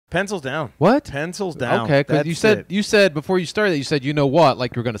Pencils down. What? Pencils down. Okay, because you said before you started that you said you know what,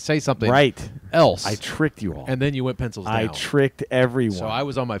 like you were going to say something else. I tricked you all. And then you went pencils down. I tricked everyone. So I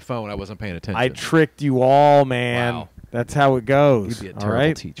was on my phone. I wasn't paying attention. I tricked you all, man. Wow. That's how it goes. You'd be a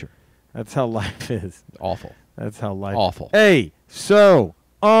terrible teacher. That's how life is. Awful. That's how life. Awful. Hey, so,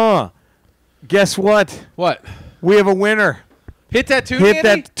 guess what? What? We have a winner. Hit that tune, Hit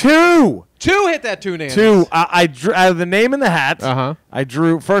Andy? that two. Two hit that tune, Andy. Two. I drew out of the name in the hat. I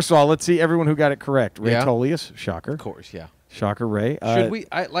drew. First of all, let's see everyone who got it correct. Ray Tolius, shocker. Of course, yeah. Shocker, Ray. Should we?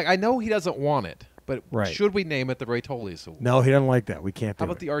 I know he doesn't want it, but should we name it the Ray Tolius Award? No, he doesn't like that. We can't do it.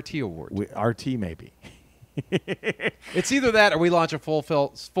 How about the RT Award? RT maybe. It's either that or we launch a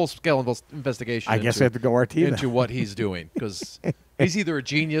full-scale investigation. I guess we have to go RT into what he's doing because he's either a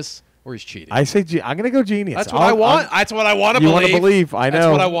genius or he's cheating. I say I'm going to go genius. That's what I want. That's what I want to believe. You want to believe? I know.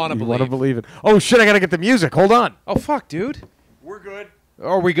 That's what I want to believe. You want to believe it. Oh shit! I got to get the music. Hold on. Oh fuck, dude. We're good.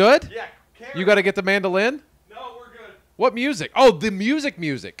 Are we good? Yeah. You got to get the mandolin. No, we're good. What music? Oh, the music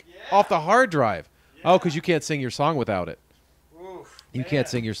yeah. off the hard drive. Yeah. Oh, because you can't sing your song without it. Oof, you can't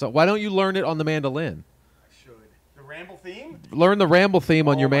sing your song. Why don't you learn it on the mandolin? Ramble theme? Learn the Ramble theme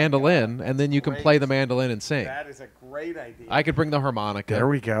on your mandolin, and then you can play the mandolin and sing. That is a great idea. I could bring the harmonica. There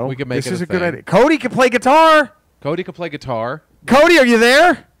we go. We can make this is a good idea. Cody can play guitar. Cody can play guitar. Cody, are you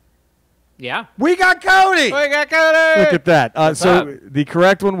there? Yeah. We got Cody. We got Cody. Look at that. So the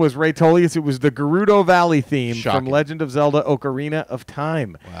correct one was Ray Tolius. It was the Gerudo Valley theme from Legend of Zelda Ocarina of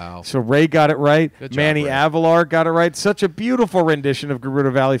Time. Wow. So Ray got it right. Good job, Manny Ray. Avalar got it right. Such a beautiful rendition of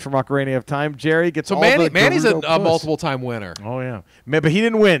Gerudo Valley from Ocarina of Time. Jerry gets all the Manny's a Gerudo multiple-time winner. Oh, yeah. But he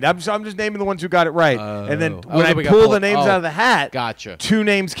didn't win. I'm just naming the ones who got it right. And then when I we pulled the names out of the hat, gotcha. 2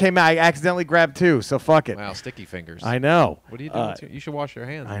 names came out. I accidentally grabbed 2, so fuck it. Wow, sticky fingers. I know. What are you doing? You should wash your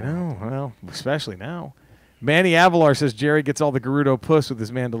hands. I know. Well, especially now. Manny Avalar says Jerry gets all the Gerudo puss with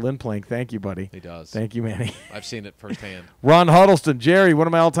his mandolin playing. Thank you, buddy. He does. Thank you, Manny. I've seen it firsthand. Ron Huddleston, Jerry, one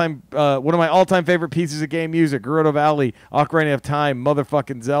of my all-time favorite pieces of game music, Gerudo Valley, Ocarina of Time,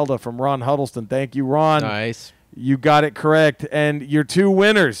 motherfucking Zelda from Ron Huddleston. Thank you, Ron. Nice. You got it correct, and your 2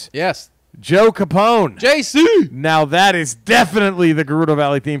 winners. Yes. Joe Capone. JC. Now that is definitely the Gerudo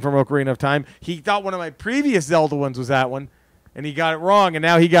Valley theme from Ocarina of Time. He thought one of my previous Zelda ones was that one. And he got it wrong, and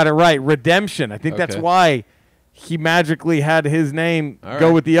now he got it right. Redemption. I think that's why he magically had his name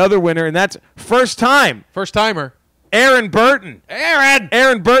go with the other winner, and that's first time. First timer. Aaron Burton.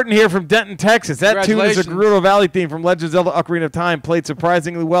 Aaron Burton here from Denton, Texas. That tune is a Gerudo Valley theme from Legend of Zelda Ocarina of Time. Played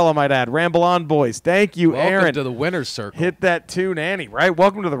surprisingly well, I might add. Ramble on, boys. Thank you, Aaron. Welcome to the winner's circle. Hit that tune, Annie, right?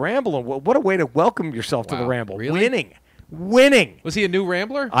 Welcome to the Ramble. And what a way to welcome yourself to the Ramble. Really? Winning. Was he a new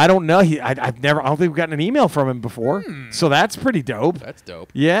Rambler? I don't know. I don't think we've gotten an email from him before. So that's pretty dope. That's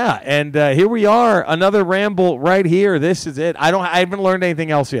dope. Yeah, and here we are, another Ramble right here. This is it. I haven't learned anything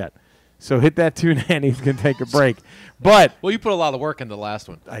else yet. So hit that tune, and he's going to take a break. But well, you put a lot of work into the last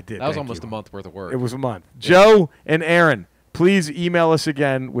one. I did. That was almost a month worth of work. It was a month. Yeah. Joe and Aaron, please email us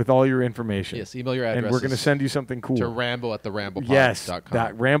again with all your information. Yes, email your address. And we're going to send you something cool. To ramble@theramblepod.com. Yes,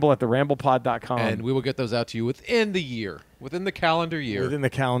 ramble@theramblepod.com. And we will get those out to you within the year, within the calendar year. Within the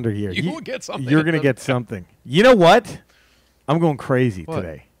calendar year. You will get something. You're going to get something. You know what? I'm going crazy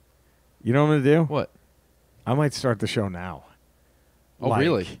today. You know what I'm going to do? What? I might start the show now. Oh,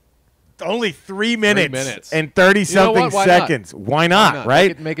 really? Only 3 minutes and 30-something seconds. Why not?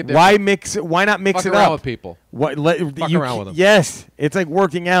 Right? Make it why mix it? Why not mix it up? Fuck around with people. Fuck around with them. Yes, it's like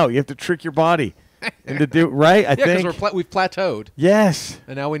working out. You have to trick your body into do right. I think because we've plateaued. Yes,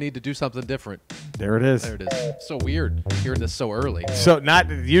 and now we need to do something different. There it is. There it is. So weird hearing this so early. So not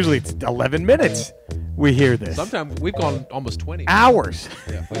usually it's 11 minutes. We hear this. Sometimes we've gone almost 20 hours.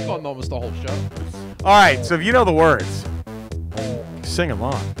 Yeah, we've gone almost the whole show. All right. So if you know the words, sing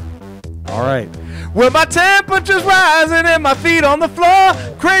along. All right. Well, my temperature's rising and my feet on the floor.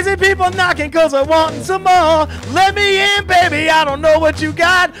 Crazy people knocking cause I want some more. Let me in, baby. I don't know what you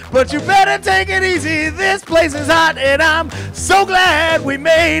got, but you better take it easy. This place is hot and I'm so glad we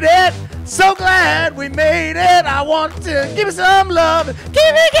made it. So glad we made it. I want to give me some love.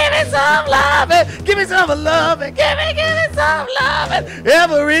 Give me some love. Give me some love. Give me some love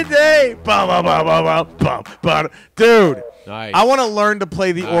every day. Dude. Nice. I want to learn to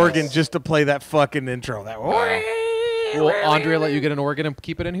play the organ just to play that fucking intro. Will Andrea let you get an organ and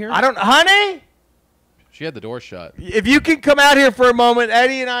keep it in here? Honey? She had the door shut. If you can come out here for a moment,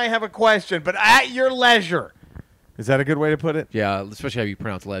 Eddie and I have a question, but at your leisure. Is that a good way to put it? Yeah, especially how you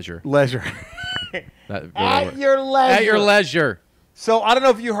pronounce leisure. Leisure. At your leisure. At your leisure. So I don't know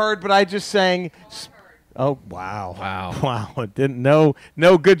if you heard, but I just sang. Oh, wow. Wow. It didn't know.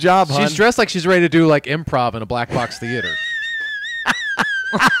 No, good job, hon. She's dressed like she's ready to do like improv in a black box theater.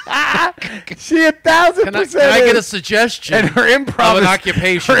 She 1,000%. Can I get a suggestion? And her improv of an is,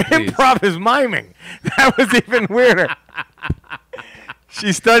 occupation, her please? improv is miming. That was even weirder.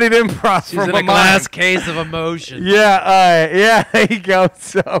 She studied improv She's from in a a glass mime. case of emotion. Yeah, there you go.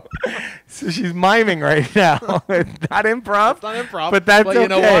 So she's miming right now. Not improv. It's not improv. But that's Well, okay. you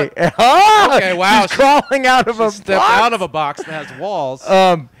know what? Oh, Okay, wow. She's crawling out of a Stepped out of a box that has walls.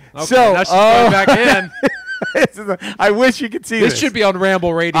 Okay, now she's going back in. I wish you could see This this. should be on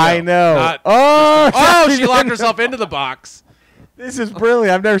Ramble Radio. I know. not- Oh, she locked herself into the box. This is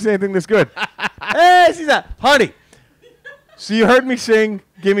brilliant. I've never seen anything this good. Hey, she's that. Honey, so you heard me sing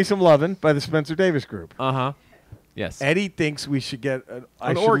Give Me Some Lovin' by the Spencer Davis Group. Uh-huh. Yes. Eddie thinks we should get An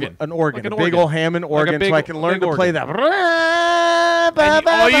should organ. An organ. Like a an big organ. old Hammond organ big- so I can learn big to play organ. that. And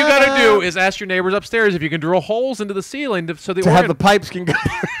all you got to do is ask your neighbors upstairs if you can drill holes into the ceiling so the to organ. have the pipes can go.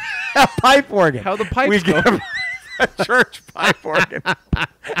 A pipe organ. How the pipes we go. get a church pipe organ.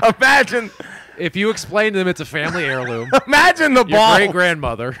 Imagine If you explain to them it's a family heirloom, the your ball.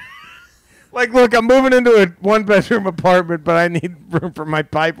 great-grandmother. Like, look, I'm moving into a one-bedroom apartment, but I need room for my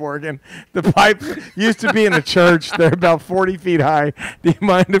pipe organ. The pipes used to be in a church. They're about 40 feet high. Do you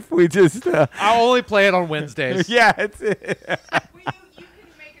mind if we just... I'll only play it on Wednesdays. Yeah, it's... Well, you can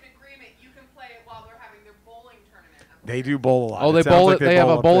make an agreement. You can play it while they're having their bowling tournament. They do bowl a lot. Oh, they It sounds bowl like it- they have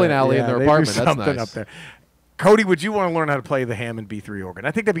a up bowling there. alley in Yeah, their they do apartment. That's something nice. up there. Cody, would you want to learn how to play the Hammond B3 organ?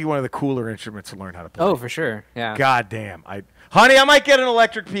 I think that'd be one of the cooler instruments to learn how to play. Oh, for sure. Yeah. God damn. Honey, I might get an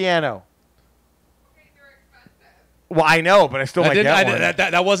electric piano. Okay, they're expensive. Well, I know, but I still might get one.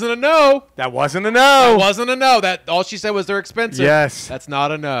 That wasn't a no. That wasn't a That no. wasn't a no. That all she said was they're expensive. Yes. That's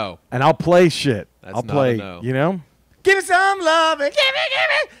not a no. And I'll play shit. That's I'll not play, a no. you know? Give me some love and give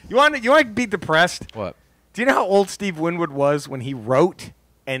me. You want to be depressed? What? Do you know how old Steve Winwood was when he wrote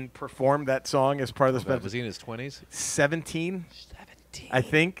and performed that song as part of the special? Was he in his 20s? 17, I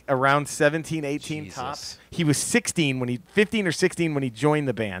think, around 17, 18 Jesus. tops. He was 15 or 16 when he joined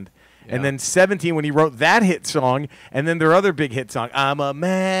the band. Yeah. And then 17 when he wrote that hit song, and then their other big hit song, I'm a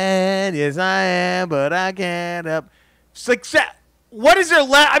man, yes I am, but I can't help. It's like, what is there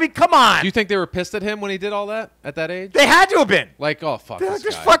left? I mean, come on. Do you think they were pissed at him when he did all that at that age? They had to have been. Like, oh, fuck They're this like,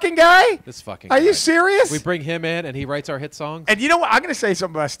 this guy. fucking guy? This fucking Are guy. you serious? We bring him in and he writes our hit songs? And you know what? I'm going to say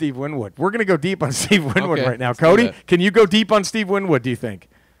something about Steve Winwood. We're going to go deep on Steve Winwood Okay, right now. let's do Cody, that. can you go deep on Steve Winwood, do you think?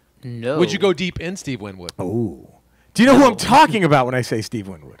 No. Would you go deep in Steve Winwood? Oh. Do you know who I'm talking about when I say Steve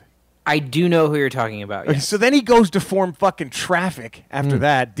Winwood? I do know who you're talking about. Okay, Yes. so then he goes to form fucking Traffic after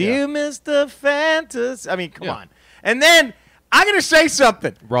that. Yeah. Dear Mr. Fantasy. I mean, come Yeah. on. And then I'm going to say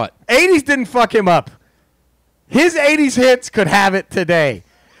something. Right. 80s didn't fuck him up. His 80s hits could have it today.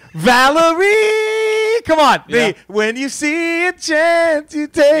 Valerie, come on. Yeah. When you see a chance, you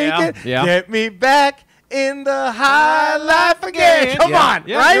take Yeah. it. Yeah. Get me back in the high life again. Come Yeah. on,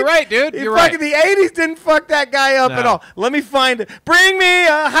 Yeah, right? you're right, dude. He You're fucking- right. The 80s didn't fuck that guy up No. at all. Let me find it. Bring me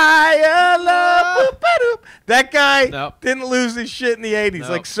a higher love. Boop, ba-doop. That guy Nope. didn't lose his shit in the 80s Nope.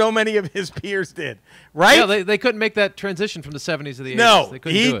 like so many of his peers did, right? Yeah, they couldn't make that transition from the 70s to the 80s. No, They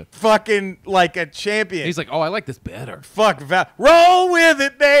couldn't he do it. fucking like a champion. He's like, oh, I like this better. Fuck, roll with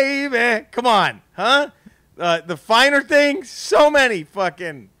it, baby. Come on, huh? The finer things, so many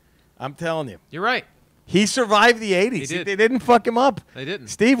fucking. I'm telling you, You're right. he survived the 80s. He did. They didn't fuck him up. They didn't.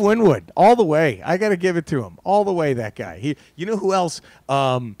 Steve Winwood, all the way. I got to give it to him, all the way. That guy. You know who else?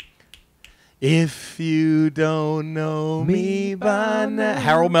 If you don't know me by now,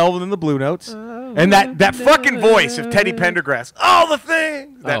 Harold Melvin and the Blue Notes, and that fucking voice of Teddy Pendergrass, all the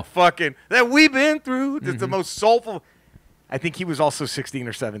things that Oh. fucking that we've been through. Just the most soulful. I think he was also 16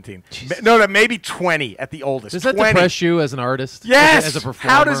 or 17. No, maybe 20 at the oldest. Does that 20. depress you as an artist? Yes. As a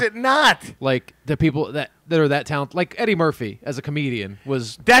performer? How does it not? Like the people that are that talented, like Eddie Murphy as a comedian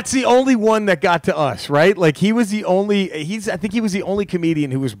was. That's the only one that got to us, right? Like he was the only. I think he was the only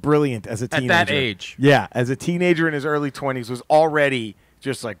comedian who was brilliant as a teenager. that age. Yeah, as a teenager in his early 20s, was already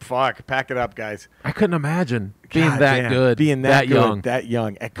just like, fuck, pack it up, guys. I couldn't imagine being God that damn, good, being that good, young. that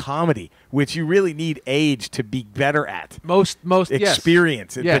young at comedy, which you really need age to be better at. Most yes.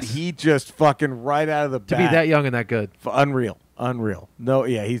 Experience it, Yes. but he just fucking right out of the To bat. be that young and that good. Unreal. No,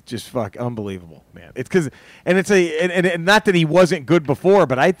 yeah, he's just unbelievable, man. It's because, and it's and not that he wasn't good before,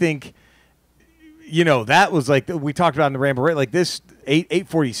 but I think, that was like we talked about in the Ramble, right? Like this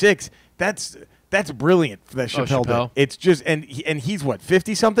 846. That's brilliant that Chappelle did. Chappelle. It's just and he's what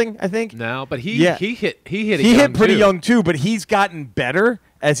 50 something, I think. Now, but he Yeah. hit He hit pretty too. young too, but he's gotten better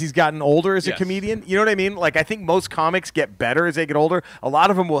as he's gotten older as a Yes. comedian. You know what I mean? Like, I think most comics get better as they get older. A lot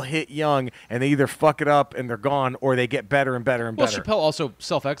of them will hit young, and they either fuck it up and they're gone, or they get better and better and Well, better. Chappelle also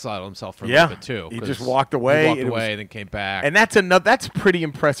self-exiled himself for a Yeah. little bit too. He 'cause just walked away, He walked and it was- away and then came back. And that's pretty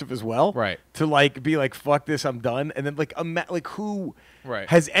impressive as well. Right. To like be like, fuck this, I'm done. And then like who Right.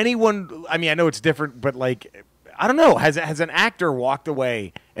 has anyone, I mean, I know it's different, but like, I don't know, has an actor walked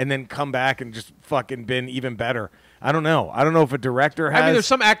away and then come back and just fucking been even better? I don't know. I don't know if a director has. I mean, there's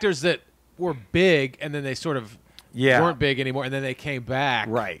some actors that were big and then they sort of Yeah. weren't big anymore, and then they came back.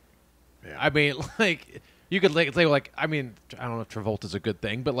 Right. I mean, like you could say, like, I mean, I don't know if Travolta's a good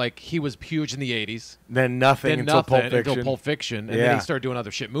thing, but like he was huge in the '80s. Then nothing Then until nothing Pulp Fiction. until Pulp Fiction, and Yeah. then he started doing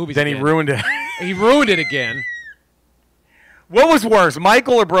other shit movies. Then he again. ruined it. He ruined it again. What was worse,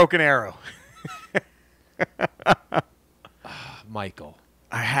 Michael or Broken Arrow? Michael.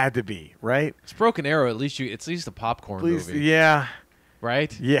 I had to be, right? It's Broken Arrow. It's at least a popcorn Please, movie, yeah.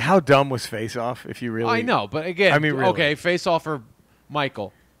 right? Yeah, how dumb was Face Off, if you really... I know, but again, I mean, really. okay, Face Off or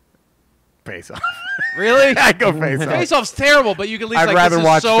Michael. Face Off. Really? I go Face Off. Face Off's terrible, but you can at least I'd like rather this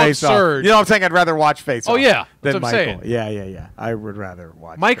watch is so Face absurd. Off. You know what I'm saying? I'd rather watch Face Off. Oh, yeah. Than That's what I'm Michael. saying. Yeah. I would rather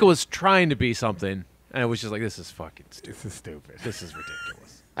watch Michael Face was trying to be something, and it was just like, this is fucking Off. stupid. This is stupid. This is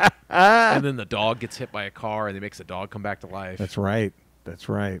ridiculous. And then the dog gets hit by a car, and he makes the dog come back to life. That's right.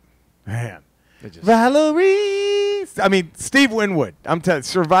 Man. It just- Valerie. I mean, Steve Winwood. I'm telling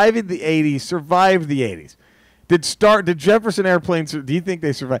survived the 80s. Did Jefferson Airplane, do you think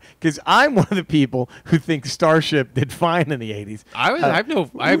they survived? Because I'm one of the people who think Starship did fine in the 80s. I have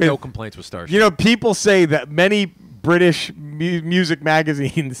no complaints with Starship. You know, people say that many British music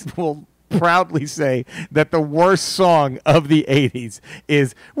magazines will proudly say that the worst song of the 80s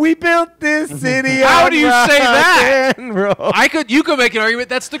is "We Built This City." How on do you say that? rock and roll." You could make an argument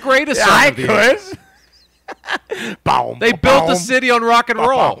that's the greatest song I of the 80s. could. Boom, They built the city on rock and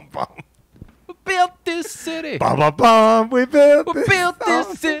roll. Boom, boom. We built this city. Bum, bum, bum. We built We this built song.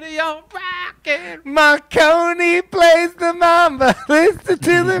 this city on rock and Marconi plays the mamba. Listen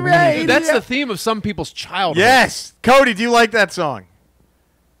to the radio. That's the theme of some people's childhood. Yes. Cody, do you like that song?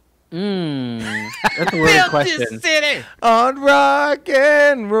 That's a weird question. city. On rock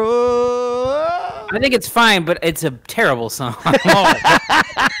and roll. I think it's fine, but it's a terrible song.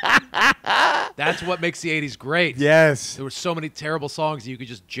 That's what makes the 80s great. Yes. There were so many terrible songs you could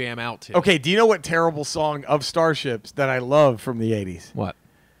just jam out to. Okay, do you know what terrible song of Starships that I love from the 80s? What?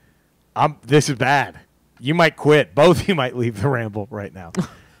 This is bad. You might quit. Both of you might leave the Ramble right now.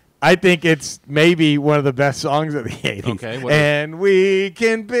 I think it's maybe one of the best songs of the 80s. Okay, what is it? And we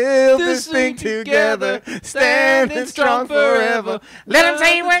can build this thing together, standing strong forever. Let them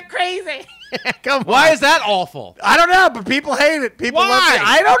say we're crazy. Come on. Why is that awful? I don't know, but people hate it. People love Why? it.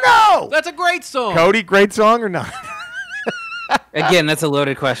 I don't know. That's a great song. Cody, great song or not? Again, that's a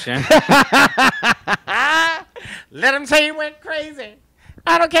loaded question. Let them say we're crazy.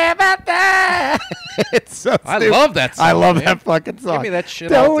 I don't care about that. It's so I stupid. love that song. I love man. that fucking song. Give me that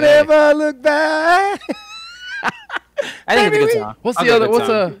shit all Don't day. ever look back. I think it's a good song. What's I'll the give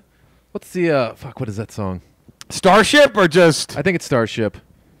other? it What's the fuck? What is that song? Starship or just I think it's Starship.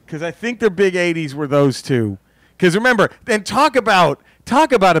 because I think their big '80s were those two. Because remember, and talk about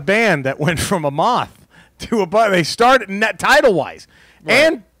a band that went from a moth to a butterfly. They started title wise,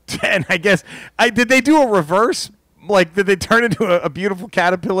 and I guess did they do a reverse? Like, did they turn into a beautiful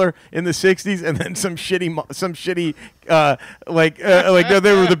caterpillar in the '60s, and then some shitty,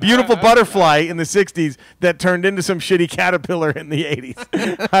 they were the beautiful butterfly in the '60s that turned into some shitty caterpillar in the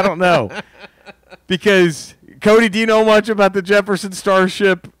 '80s? I don't know, because Cody, do you know much about the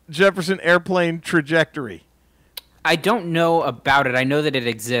Jefferson Airplane trajectory? I don't know about it. I know that it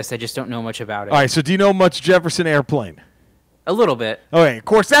exists. I just don't know much about it. All right, so do you know much Jefferson Airplane? A little bit. Okay, of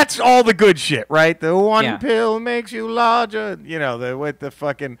course, that's all the good shit, right? The one Yeah. pill makes you larger. You know, with the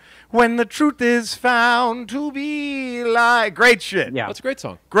fucking when the truth is found to be lie. Great shit. Yeah. That's a great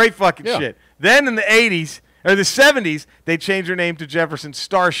song. Great fucking Yeah. shit. Then in the 80s, or the 70s, they changed their name to Jefferson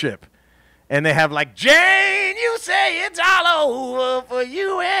Starship. And they have like, Jane, you say it's all over for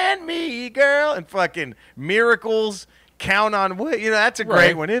you and me, girl. And fucking Miracles, Count on What. You know, that's a great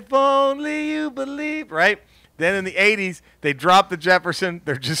Right. one. If only you believe, right? Then in the 80s, they dropped the Jefferson.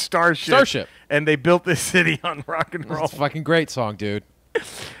 They're just Starship. And they built this city on rock and roll. It's a fucking great song, dude.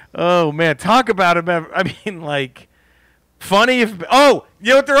 Oh, man. Talk about it. I mean, like, funny if... Oh,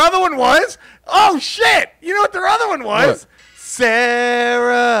 you know what their other one was? Oh, shit. You know what their other one was? What?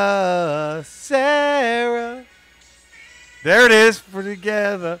 Sarah. There it is for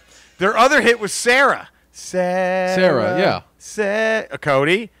together. Their other hit was Sarah. Sarah, yeah.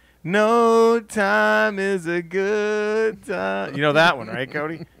 Cody. No time is a good time. You know that one, right,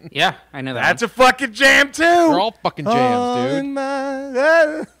 Cody? Yeah, I know that. That's a fucking jam too. They're all fucking jams,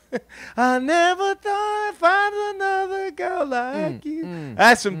 dude. I never thought I'd find another girl like you.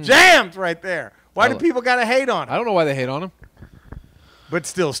 That's some jams right there. Why do people gotta hate on him? I don't know why they hate on him. But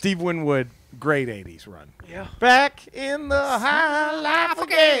still, Steve Winwood, great 80s run. Yeah. Back in the high life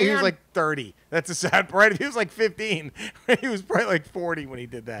again. He was like 30. That's a sad part. If he was like 15, he was probably like 40 when he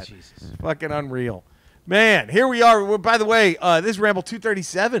did that. Jesus. Fucking unreal. Man, here we are. By the way, this is Ramble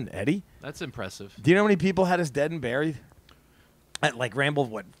 237, Eddie. That's impressive. Do you know how many people had us dead and buried? At like Ramble,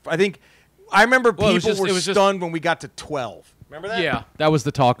 what? I remember people were stunned when we got to 12. Remember that? Yeah, that was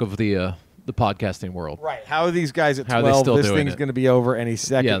the talk of the podcasting world. Right. How are these guys at How are they 12? still This doing thing's it? going to be over any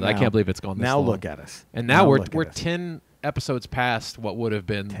second. Yeah, now. I can't believe it's gone this now long. look at us. And now we're look at us. 10 episodes past what would have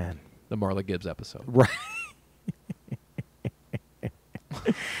been 10. the Marla Gibbs episode. Right.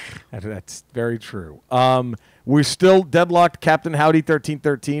 That's very true. We're still deadlocked. Captain Howdy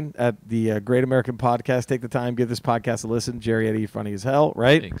 1313 at the Great American Podcast. Take the time, give this podcast a listen. Jerry Eddie, funny as hell,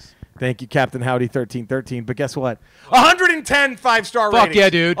 right? Thanks. Thank you, Captain Howdy 1313. But guess what? 110 5-star ratings. Fuck yeah,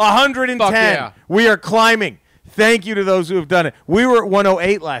 dude. 110. Fuck yeah. We are climbing. Thank you to those who have done it. We were at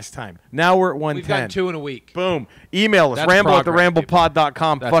 108 last time. Now we're at 110. We've gotten 2 in a week. Boom. Email us, That's ramble at progress,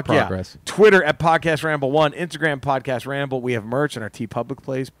 theramblepod.com. That's Fuck progress. yeah. Twitter at Podcast Ramble1. Instagram Podcast Ramble. We have merch on our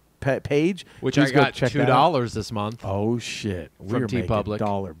TeePublic page. Which Please I go got check that out. $2 this month. Oh, shit. From We're making TeePublic.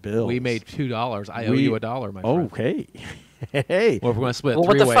 dollar bills. We made $2. I owe you $1, my friend. Okay. Hey. Well, if we're going to split Well,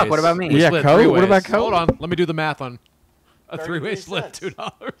 what 3 the ways. fuck? What about me? We Yeah, split Cody, 3 what ways. about Cody? Hold on. Let me do the math on a 3-way 33 split. cents.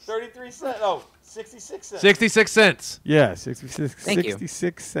 $2. 33 cents. Oh, 66 cents. 66 cents. Yeah, 66, Thank you.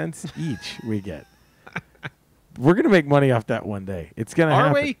 66 cents each we get. We're going to make money off that one day. It's going to Are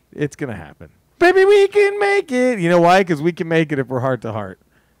happen. we? It's going to happen. Baby, we can make it. You know why? Because we can make it if we're heart to heart.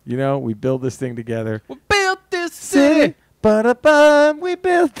 You know, we build this thing together. We built this city. Ba-da-bum, we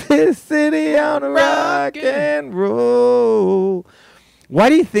built this city on a rock Rockin'. and roll. Why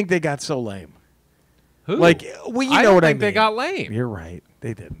do you think they got so lame? Who? Like, well, you I know don't what I think mean. they got lame. You're right.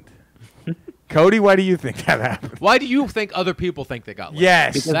 They didn't. Cody, why do you think that happened? Why do you think other people think they got lame?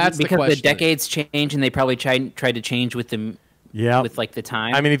 Yes. Because, That's the because question. decades change, and they probably tried to change with them Yeah. with like the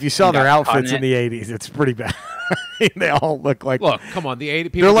time. I mean, if you saw and their got caught outfits in it. the 80s, it's pretty bad. They all look like... Look, come on. The 80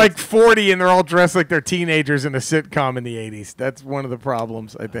 people. They're like 40 and they're all dressed like they're teenagers in a sitcom in the 80s. That's one of the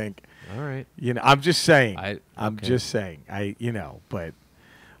problems, I think. All right. You know, I'm just saying. I'm okay. just saying. But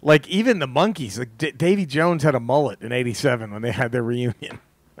like even the Monkees, like Davy Jones had a mullet in '87 when they had their reunion.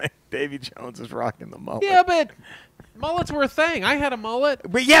 Davy Jones was rocking the mullet. Yeah, but mullets were a thing. I had a mullet.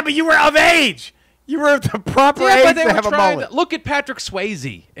 But you were of age. You were of the proper Yeah, age but they to were have a trying mullet. to look at Patrick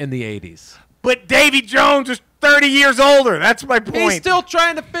Swayze in the 80s. But Davy Jones was 30 years older. That's my point. He's still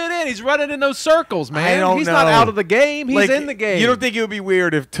trying to fit in. He's running in those circles, man. I don't He's not know. out of the game. He's Like, in the game. You don't think it would be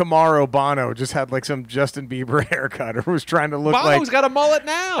weird if tomorrow Bono just had like some Justin Bieber haircut or was trying to look Bono's like got a mullet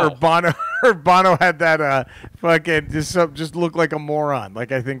now. or Bono had that fucking just look like a moron.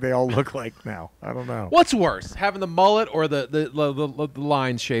 Like I think they all look like now. I don't know. What's worse, having the mullet or the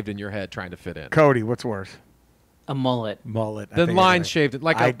lines shaved in your head trying to fit in? Cody, what's worse? a mullet. Mullet. I Then think I lines gotta- shaved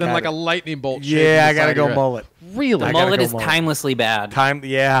like I a then like a gotta- lightning bolt. shaved Yeah, in I the gotta side of go your head. mullet. Really? I The gotta mullet go is mullet. timelessly bad.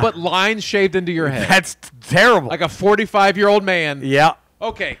 Yeah. But lines shaved into your head. That's terrible. Like a 45-year-old man. Yeah.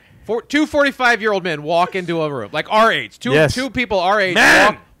 Okay, two 45-year-old men walk into a room, like our age. Yes. Two people our age.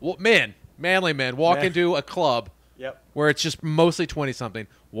 Men! Manly men, walk Men. into a club Yep. where it's just mostly 20-something.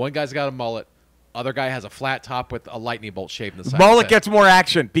 One guy's got a mullet. Other guy has a flat top with a lightning bolt shaved in the side. Mullet of his head. gets more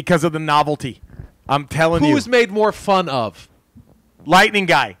action because of the novelty. I'm telling you. Who's made more fun of? Lightning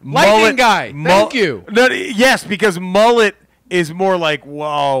guy. Lightning guy. Thank you. No, yes, because mullet is more like,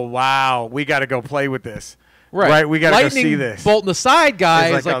 whoa, wow, we got to go play with this. Right, we got to go Lightning see this. bolt in the side guy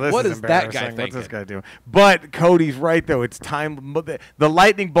It's is like, oh, this what is that embarrassing. guy What's thinking? this guy doing? But Cody's right, though. It's time. The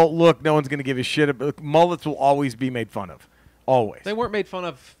lightning bolt look, no one's going to give a shit about. Mullets will always be made fun of. Always. They weren't made fun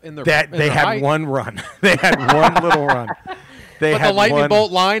of in their That in they their had height. one run. They had one little run. They But had the lightning one-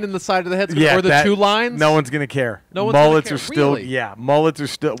 bolt line in the side of the head, Yeah, or the that- two lines. No one's gonna care. No one's gonna mullets care. are still. Really? Yeah, mullets are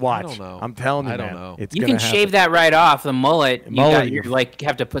still. Watch. don't know. I'm telling you, I don't man. know. It's You gonna can shave happen. that right off. The mullet, Mullet, you you're- like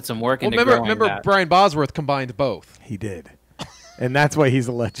have to put some work Well, into remember growing that. Brian Bosworth combined both. He did, and that's why he's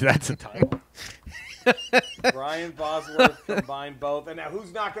a legend. That's a title. Brian Bosworth combined both, and now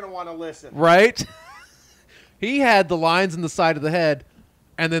who's not gonna want to listen? Right? He had the lines in the side of the head,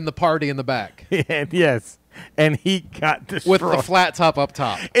 and then the party in the back And yes, and he got destroyed. with the flat top up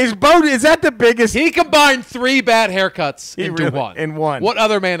top. Is that the biggest? He combined 3 bad haircuts He into really- one. in one. What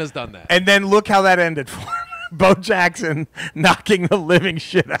other man has done that? And then look how that ended for him. Bo Jackson knocking the living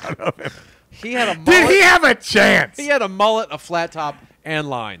shit out of him. He had a mullet. Did he have a chance? He had a mullet, a flat top, and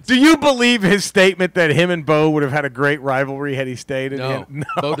lines. Do you believe his statement that him and Bo would have had a great rivalry had he stayed? No. No.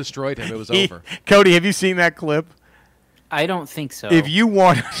 Bo destroyed him. It was over. Cody, have you seen that clip? I don't think so. If you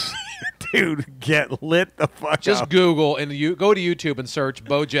want to see a dude get lit the fuck Just up. Google and you go to YouTube and search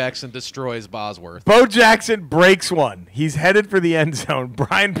Bo Jackson destroys Bosworth. Bo Jackson breaks one. He's headed for the end zone.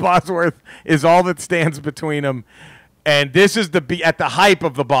 Brian Bosworth is all that stands between them. And this is at the hype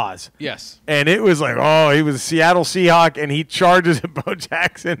of the Boz. Yes. And it was like, oh, he was a Seattle Seahawk, and he charges at Bo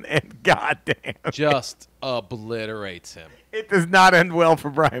Jackson, and goddamn. Just obliterates him. It does not end well for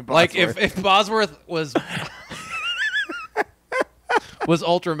Brian Bosworth. Like if Bosworth was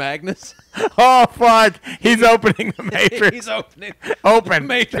Ultra Magnus. Oh, fuck. He's opening the Matrix. He's opening Open. the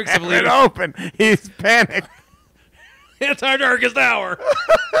Matrix of Damn it, leadership. open. He's panicked. It's our darkest hour.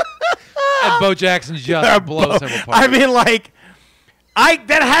 And Bo Jackson just blows him apart. I mean, like,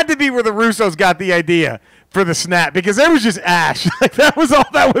 that had to be where the Russos got the idea for the snap, because there was just ash. Like, that was all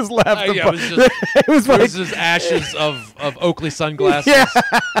that was left. Yeah, it was just, it was like, just ashes of Oakley sunglasses.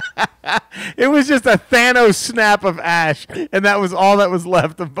 yeah. It was just a Thanos snap of ash, and that was all that was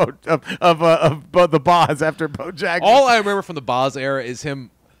left of the Boz after Bo Jackson. All I remember from the Boz era is him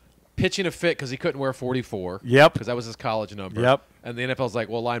pitching a fit because he couldn't wear 44. Yep. Because that was his college number. Yep. And the NFL's like,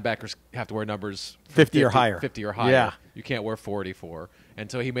 well, linebackers have to wear numbers 50 or higher. 50 or higher. Yeah. You can't wear 44. And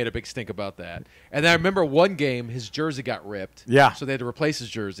so he made a big stink about that. And then I remember one game, his jersey got ripped. Yeah. So they had to replace his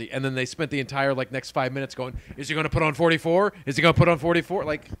jersey. And then they spent the entire next 5 minutes going, is he going to put on 44? Is he going to put on 44?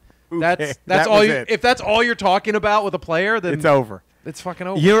 Like, that's that all was you. it. If that's all you're talking about with a player, then It's over. It's fucking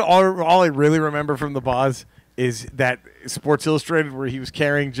over. You know, all I really remember from the Boz is that Sports Illustrated where he was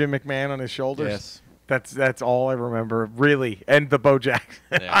carrying Jim McMahon on his shoulders. Yes. That's all I remember, really. And the Bo Jackson.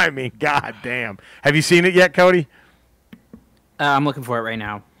 Yeah. I mean, goddamn. Have you seen it yet, Cody? I'm looking for it right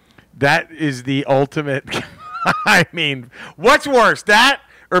now. That is the ultimate. I mean, what's worse, that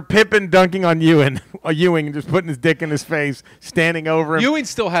or Pippen dunking on Ewing and just putting his dick in his face, standing over him? Ewing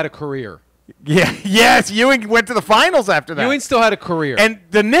still had a career. Yeah, yes, Ewing went to the finals after that. Ewing still had a career. And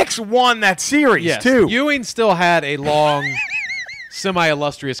the Knicks won that series, yes, too. Ewing still had a long,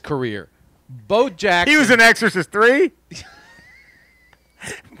 semi-illustrious career. Bo Jackson. He was in Exorcist 3.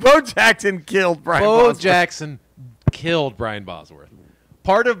 Bo Jackson killed Brian Bosworth. Jackson killed Brian Bosworth.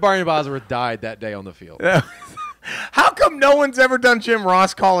 Part of Brian Bosworth died that day on the field. How come no one's ever done Jim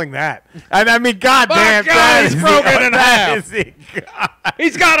Ross calling that? And I mean, goddamn, God, he's broken in half.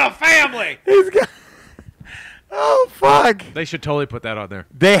 He's got a family. He's got. Oh fuck! They should totally put that on there.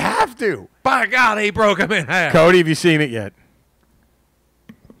 They have to. By God, he broke him in half. Cody, have you seen it yet?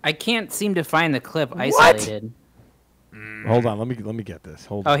 I can't seem to find the clip isolated. Hold on, let me get this.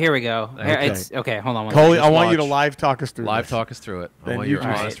 Hold on. Oh, here we go. Here, Okay. It's okay. Hold on. One Cody, second. I want you to watch. live talk us through. Live this. talk us through it. I Then want you your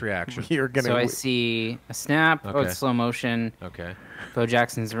just- honest reaction. You're gonna. So I see a snap. Oh, Okay. it's slow motion. Okay. Bo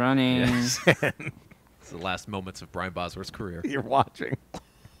Jackson's running. Yes. It's the last moments of Brian Bosworth's career. You're watching.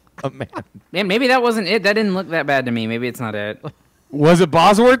 Oh man. Man, maybe that wasn't it. That didn't look that bad to me. Maybe it's not it. Was it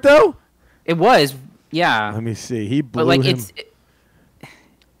Bosworth though? It was. Yeah. Let me see. He blew But like him.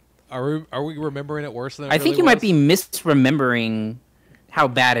 Are we remembering it worse than it I think really you might was? be misremembering how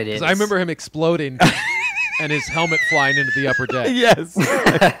bad it is. 'Cause I remember him exploding and his helmet flying into the upper deck. Yes.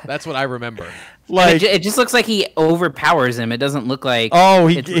 That's what I remember. Like. It just looks like he overpowers him. It doesn't look like. Oh,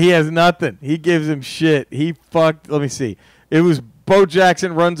 he it's- has nothing. He gives him shit. He fucked. Let me see. It was Bo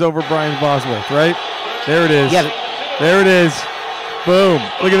Jackson runs over Brian Bosworth, right? There it is. Yeah. There it is. Boom.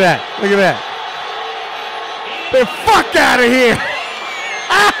 Look at that. Look at that. The fuck out of here.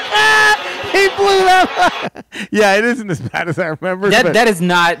 He blew that. Yeah, it isn't as bad as I remember. That is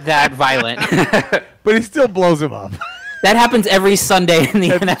not that violent. but he still blows him up. That happens every Sunday in the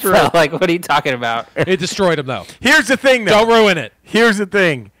That's NFL. true. Like, what are you talking about? It destroyed him, though. Here's the thing, though. Don't ruin it. Here's the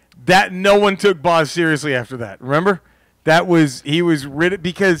thing. That no one took Boz seriously after that. Remember? He was rid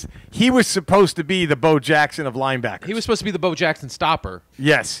because he was supposed to be the Bo Jackson of linebackers. He was supposed to be the Bo Jackson stopper.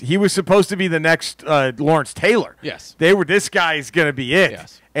 Yes, he was supposed to be the next Lawrence Taylor. Yes. This guy's going to be it.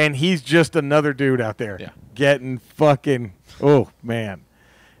 Yes. And he's just another dude out there. Yeah. Getting fucking, oh, man.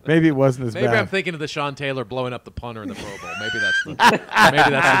 Maybe it wasn't as Maybe bad. I'm thinking of the Sean Taylor blowing up the punter in the Pro Bowl. Maybe that's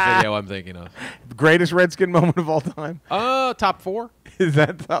the video I'm thinking of. Greatest Redskin moment of all time? Top 4. Is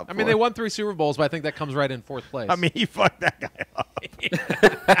that top I mean, they won 3 Super Bowls, but I think that comes right in 4th place. I mean, he fucked that guy up.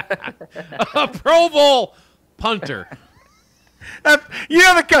 a Pro Bowl punter.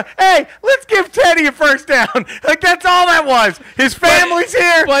 Hey, let's give Teddy a first down. Like, that's all that was. His family's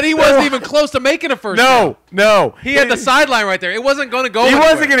here. But he wasn't even close to making a first down. No. He had the sideline right there. It wasn't going to go He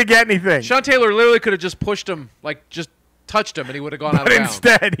anywhere. wasn't going to get anything. Sean Taylor literally could have just pushed him, like just touched him, and he would have gone out of But bounds.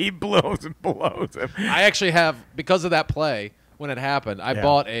 instead, he blows and blows him. I actually have, because of that play, when it happened, I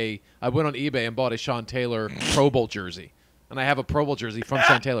went on eBay and bought a Sean Taylor Pro Bowl jersey. And I have a Pro Bowl jersey from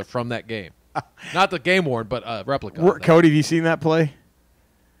Sean Taylor from that game. Not the game worn, but a replica. Cody, have you seen that play?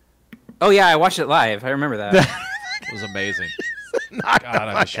 Oh, yeah, I watched it live. I remember that. It was amazing. God,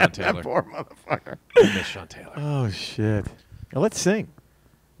 I miss Sean Taylor. Poor motherfucker. I miss Sean Taylor. Oh, shit. Now, let's sing.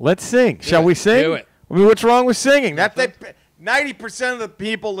 Shall we sing? Do it. I mean, what's wrong with singing? 90% of the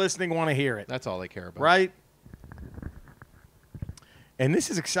people listening want to hear it. That's all they care about. Right? And this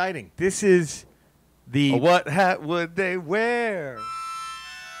is exciting. This is the... What hat would they wear?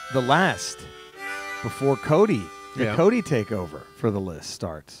 The last before Cody, the Yeah. Cody takeover for the list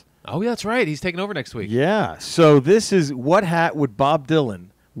starts. Oh, yeah, that's right. He's taking over next week. Yeah. So this is what hat would Bob Dylan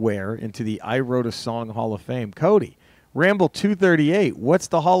wear into the I Wrote a Song Hall of Fame? Cody, Ramble 238. What's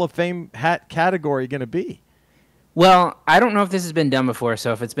the Hall of Fame hat category going to be? Well, I don't know if this has been done before,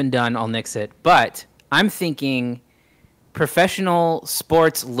 so if it's been done, I'll nix it. But I'm thinking professional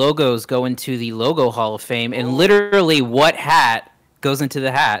sports logos go into the Logo Hall of Fame, and literally what hat goes into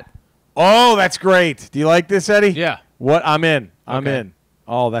the hat. Oh, that's great. Do you like this, Eddie? Yeah. What? I'm in. I'm Okay. in.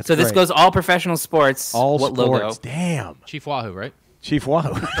 Oh, that's So great. this goes all professional sports. all what sports. logo? Damn. Chief Wahoo, right? Chief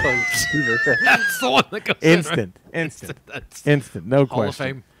Wahoo. That's the one that goes Instant. in, right? Instant. That's Instant. No Hall of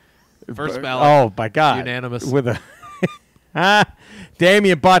question. Fame. First ballot. Oh, my God. Unanimous. With a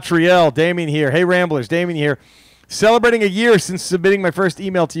Damien Bottriell. Damien here. Hey, Ramblers. Damien here. Celebrating a year since submitting my first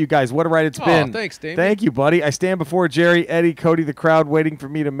email to you guys. What a ride it's Aw, been. thanks, Damien. Thank you, buddy. I stand before Jerry, Eddie, Cody, the crowd, waiting for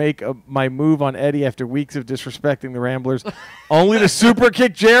me to make my move on Eddie after weeks of disrespecting the Ramblers, only to super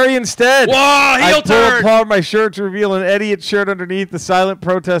kick Jerry instead. Whoa, I heel pull turn! apart my shirt to reveal an Idiot shirt underneath. The silent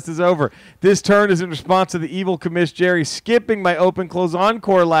protest is over. This turn is in response to the evil commish Jerry skipping my open close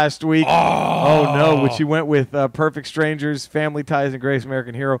encore last week. Oh no, which he went with Perfect Strangers, Family Ties, and Greatest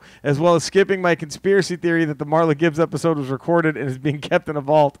American Hero, as well as skipping my conspiracy theory that the Marla Gibbs episode was recorded and is being kept in a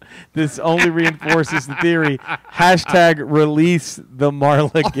vault. This only reinforces the theory. Hashtag release the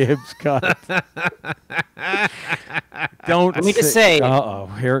Marla Gibbs cut. Don't. Let me just say, Uh-oh,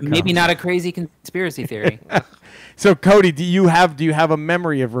 here it comes. maybe not a crazy conspiracy theory. So, Cody, do you have a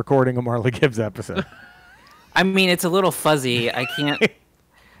memory of recording a Marla Gibbs episode? I mean, it's a little fuzzy. I can't.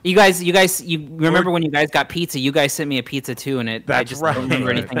 You remember when you guys got pizza? You guys sent me a pizza too, and I just don't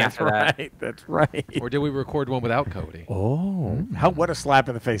remember anything after that. That's right. Or did we record one without Cody? Oh, what a slap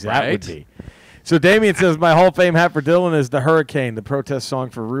in the face that would Right? be. So Damien says, my Hall of Fame hat for Dylan is the Hurricane, the protest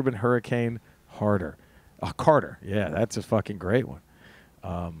song for Reuben Hurricane Carter. Yeah, that's a fucking great one.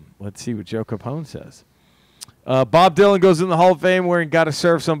 Let's see what Joe Capone says. Bob Dylan goes in the Hall of Fame wearing "Gotta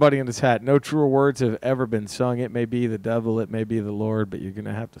Serve Somebody" in his hat. No truer words have ever been sung. It may be the devil, it may be the Lord, but you're going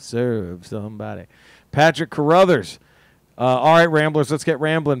to have to serve somebody. Patrick Carruthers. All right, Ramblers, let's get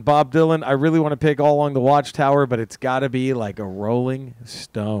rambling. Bob Dylan, I really want to pick All Along the Watchtower, but it's got to be like a Rolling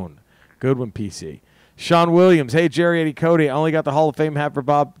Stone. Good one, PC. Sean Williams. Hey, Jerry, Eddie, Cody. I only got the Hall of Fame hat for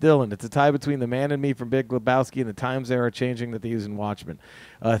Bob Dylan. It's a tie between the man and me from Big Lebowski and the times they are changing that they use in Watchmen.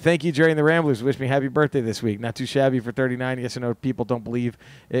 Thank you, Jerry and the Ramblers. Wish me happy birthday this week. Not too shabby for 39. Yes, I know people don't believe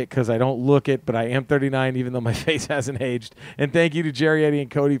it because I don't look it, but I am 39 even though my face hasn't aged. And thank you to Jerry, Eddie,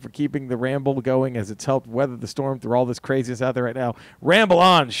 and Cody for keeping the Ramble going as it's helped weather the storm through all this craziness out there right now. Ramble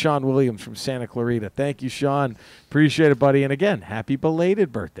on, Sean Williams from Santa Clarita. Thank you, Sean. Appreciate it, buddy. And again, happy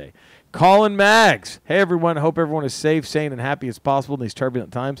belated birthday. Colin Maggs. Hey, everyone. Hope everyone is safe, sane, and happy as possible in these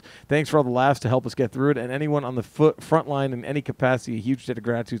turbulent times. Thanks for all the laughs to help us get through it. And anyone on the front line in any capacity, a huge debt of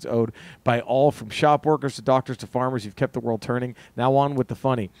gratitude is owed by all, from shop workers to doctors to farmers. You've kept the world turning. Now on with the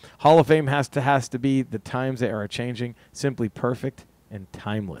funny. Hall of Fame has to be the times they are changing. Simply perfect and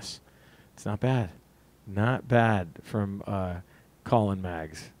timeless. It's not bad. Not bad from Colin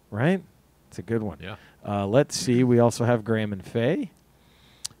Maggs, right? It's a good one. Yeah. Let's see. We also have Graham and Faye.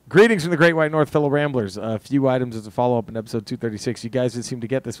 Greetings from the Great White North, fellow Ramblers. A few items as a follow-up in episode 236. You guys didn't seem to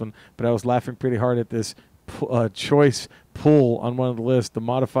get this one, but I was laughing pretty hard at this choice pull on one of the lists. The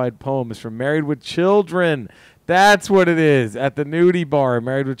modified poem is from Married with Children. That's what it is. At the nudie bar,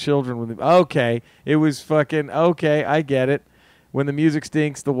 Married with Children. Okay. It was fucking, okay, I get it. When the music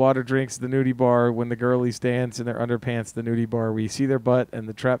stinks, the water drinks, the nudie bar. When the girlies dance in their underpants, the nudie bar. Where you see their butt and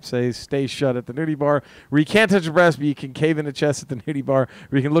the trap says, stay shut at the nudie bar. Where you can't touch a breast, but you can cave in a chest at the nudie bar.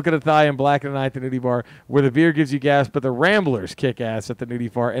 Where you can look at a thigh and blacken an eye at the nudie bar. Where the beer gives you gas, but the Ramblers kick ass at the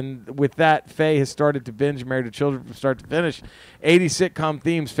nudie bar. And with that, Faye has started to binge Married to Children from start to finish. 80s sitcom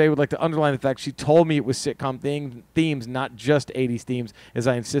themes. Faye would like to underline the fact she told me it was sitcom themes, not just 80s themes, as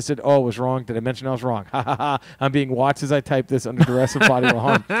I insisted. Oh, it was wrong. Did I mention I was wrong? Ha ha ha. I'm being watched as I type this under duress of bodily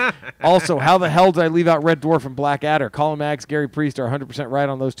harm. Also, how the hell did I leave out Red Dwarf and Blackadder? Colin Maggs, Gary Priest are 100% right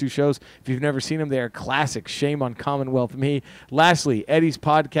on those two shows. If you've never seen them, they are classics. Shame on Commonwealth me. Lastly, Eddie's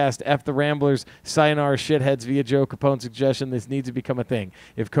podcast, F the Ramblers, Sayonara Shitheads via Joe Capone's suggestion. This needs to become a thing.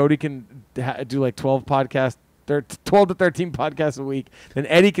 If Cody can do like 12 podcasts, 12 to 13 podcasts a week, then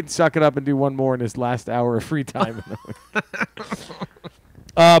Eddie can suck it up and do one more in his last hour of free time.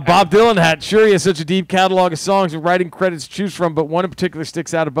 Bob Dylan hat. Sure, he has such a deep catalog of songs and writing credits to choose from, but one in particular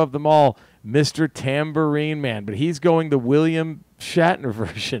sticks out above them all, Mr. Tambourine Man. But he's going the William Shatner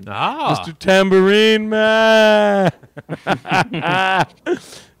version. Mr. Tambourine Man.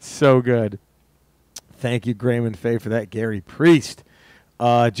 So good. Thank you, Graham and Faye, for that. Gary Priest.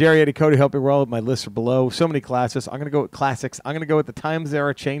 Jerry, Eddie, Cody, help me roll. My lists are below. So many classics. I'm going to go with classics. I'm going to go with the times they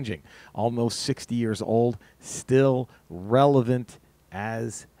are changing. Almost 60 years old. Still relevant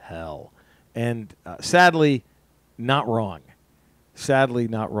as hell. And sadly, not wrong. Sadly,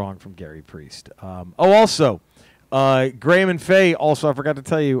 not wrong from Gary Priest. Also, Graham and Faye, also, I forgot to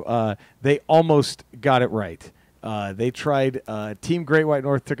tell you, they almost got it right. They tried. Team Great White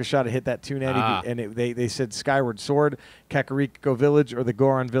North took a shot to hit that tune, and they said Skyward Sword, Kakariko Village, or the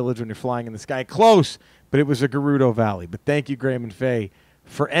Goron Village when you're flying in the sky. Close, but it was a Gerudo Valley. But thank you, Graham and Faye,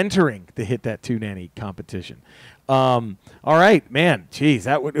 for entering the Hit That Tune Annie competition. All right, man. Jeez,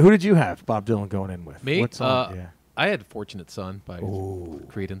 who did you have, Bob Dylan, going in with? Me? What song? Yeah. I had Fortunate Son by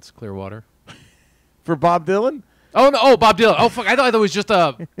Creedence Clearwater. For Bob Dylan? Oh, no. Oh, Bob Dylan. Oh, fuck. I thought it was just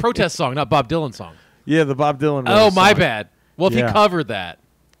a protest song, not Bob Dylan song. Yeah, the Bob Dylan. Oh, my song. bad. Well, if he covered that.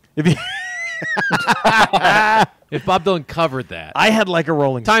 If he if Bob Dylan covered that. I had Like a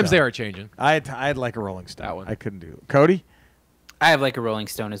Rolling Stone. Times they are changing. I had Like a Rolling Stone. That one. I couldn't do it. Cody? I have like a Rolling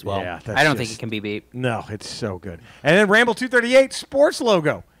Stone as well. Yeah, I don't think it can be beat. No, it's so good. And then Ramble 238 sports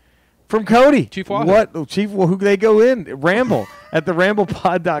logo from Cody. Chief Wahoo. What? Chief, who they go in? Ramble at the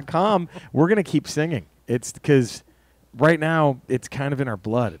ramblepod.com. We're going to keep singing. It's because right now it's kind of in our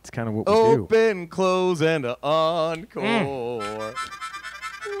blood. It's kind of what we do. Open, close, and an encore. Ooh.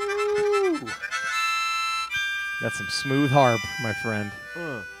 That's some smooth harp, my friend.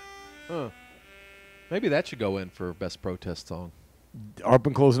 Maybe that should go in for best protest song.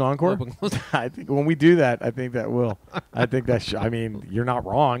 Open, close, and encore? Open, close. I think when we do that, I think that will. I think that I mean, you're not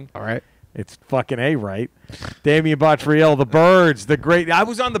wrong. All right. It's fucking A, right? Damien Bottriell, the Byrds, the great. I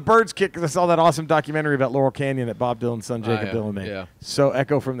was on the Byrds kick because I saw that awesome documentary about Laurel Canyon that Bob Dylan's son Jacob Dylan made. Yeah. So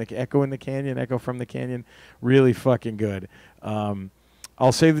Echo in the Canyon, Echo from the Canyon, really fucking good.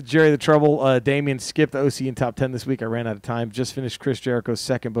 I'll say that Jerry the Trouble, Damien skipped the OC in top 10 this week. I ran out of time. Just finished Chris Jericho's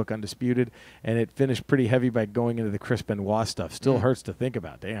second book, Undisputed, and it finished pretty heavy by going into the Chris Benoit stuff. Still hurts to think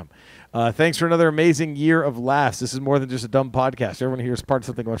about. Damn. Thanks for another amazing year of laughs. This is more than just a dumb podcast. Everyone here is part of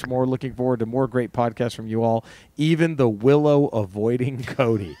something much more. Looking forward to more great podcasts from you all. Even the Willow avoiding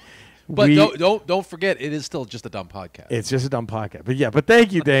Cody. But don't forget, it is still just a dumb podcast. It's just a dumb podcast. But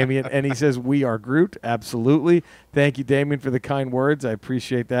thank you, Damien. And he says, we are Groot. Absolutely. Thank you, Damien, for the kind words. I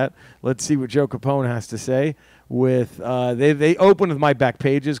appreciate that. Let's see what Joe Capone has to say. With they open with My Back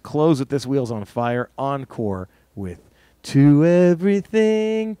Pages, close with This Wheel's on Fire, encore with To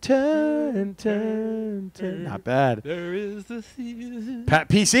Everything Turn, Turn, Turn. Not bad. There is the season.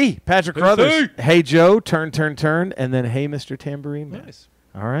 PC, Patrick Crothers. Hey, Joe, Turn, Turn, Turn. And then Hey, Mr. Tambourine Man. Nice.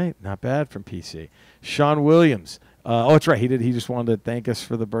 All right, not bad from PC. Sean Williams. That's right. He just wanted to thank us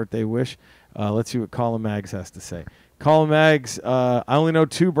for the birthday wish. Let's see what Colin Maggs has to say. Colin Maggs, I only know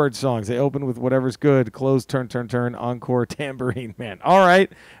two Byrds songs. They open with Whatever's Good, close, Turn, Turn, Turn, encore, Tambourine Man. All right,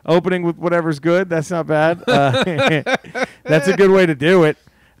 opening with Whatever's Good. That's not bad. That's a good way to do it.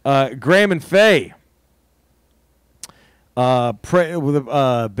 Graham and Faye.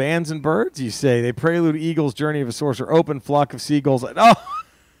 With bands and birds, you say. They prelude Eagles' Journey of a Sorcerer. Open, Flock of Seagulls.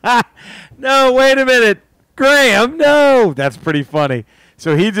 No, wait a minute. Graham, no. That's pretty funny.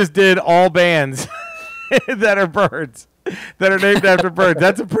 So he just did all bands that are birds, that are named after birds.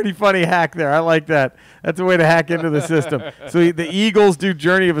 That's a pretty funny hack there. I like that. That's a way to hack into the system. So the Eagles do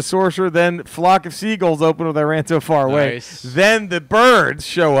Journey of a Sorcerer. Then Flock of Seagulls open with I Ran So Far Away. Nice. Then the birds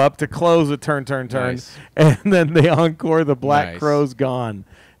show up to close with Turn, Turn, Turn. Nice. And then they encore the Black Nice. Crow's Gone.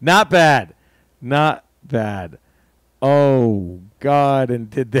 Not bad. Not bad. Oh God! And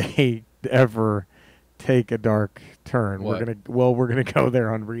did they ever take a dark turn? What? We're gonna go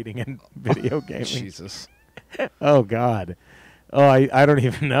there on reading and video gaming. Jesus. Oh God. Oh, I don't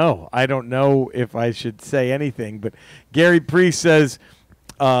even know. I don't know if I should say anything. But Gary Priest says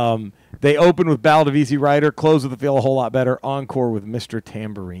they open with Ballad of Easy Rider, close with a Feel a Whole Lot Better, encore with Mr.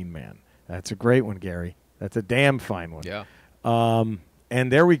 Tambourine Man. That's a great one, Gary. That's a damn fine one. Yeah.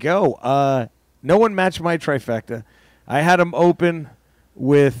 And there we go. No one matched my trifecta. I had them open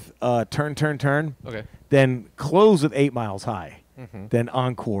with Turn, Turn, Turn. Okay. Then close with 8 Miles High. Mm-hmm. Then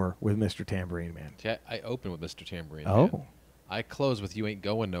encore with Mr. Tambourine Man. Yeah, I open with Mr. Tambourine Oh. Man. I close with You Ain't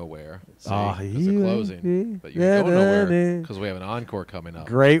Going Nowhere. It's Oh, a closing. But You Ain't Going Nowhere because we have an encore coming up.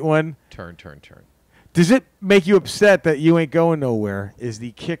 Great one. Turn, Turn, Turn. Does it make you upset that You Ain't Going Nowhere is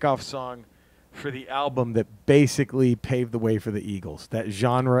the kickoff song for the album that basically paved the way for the Eagles? That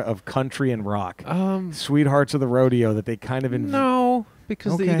genre of country and rock. Sweethearts of the Rodeo that they kind of... No,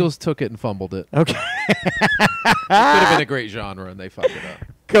 because the Okay. Eagles took it and fumbled it. Okay. It could have been a great genre, and they fucked it up.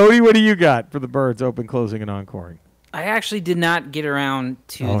 Cody, what do you got for the Byrds open, closing, and encoring? I actually did not get around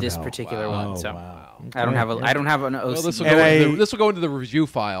to this particular one, so I don't have an OC. Well, this will go into the review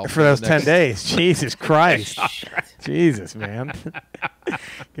file For those 10 days. Jesus Christ. Jesus, man.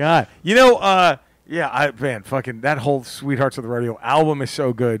 God. You know, man, fucking that whole Sweethearts of the Rodeo album is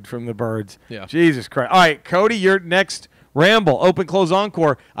so good from the Byrds. Yeah. Jesus Christ. All right, Cody, your next Ramble, open, close,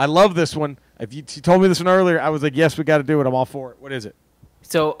 encore. I love this one. If you told me this one earlier, I was like, yes, we got to do it. I'm all for it. What is it?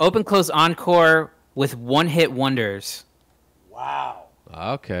 So open, close, encore with one-hit wonders. Wow.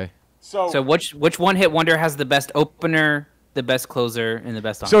 Okay. So which one-hit wonder has the best opener, the best closer, and the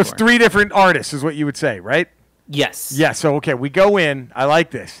best encore? So it's 3 different artists is what you would say, right? Yes. Yeah, so, okay, we go in. I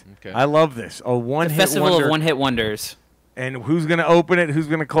like this. Okay. I love this. A one-hit Festival wonder. of one-hit wonders. And who's going to open it, who's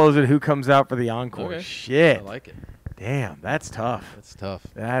going to close it, who comes out for the encore. Okay. Shit. I like it. Damn, that's tough. That's tough.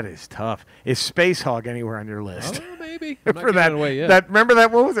 That is tough. Is Space Hog anywhere on your list? Oh, maybe. I'm not For that, giving it away yet. that, remember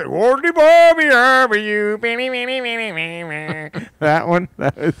that, what was it? Wardy Bobby, you. That one?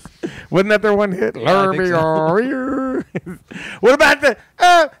 Wasn't that their one hit? Yeah, I think so. You. What about the,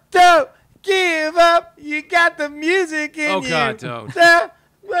 don't give up, you got the music in you. Oh, God, don't. That,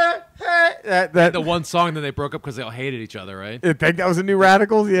 The one song that they broke up because they all hated each other, right? I think that was the New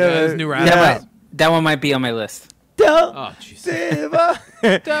Radicals? Yeah. Yeah, it was New Yeah. Radicals. That one might be on my list. Don't Oh, Jesus. give up.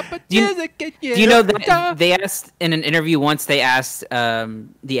 Do you know that they asked in an interview once? They asked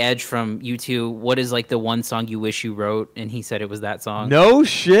the Edge from U2, "What is like the one song you wish you wrote?" And he said it was that song. No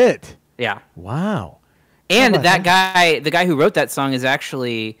shit. Yeah. Wow. And How about that guy, the guy who wrote that song, is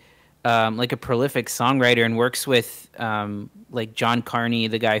actually like a prolific songwriter and works with like John Carney,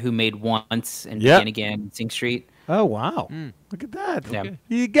 the guy who made Once and Yep. Begin Again, and Sing Street. Oh, wow. Look at that. Yeah. Okay.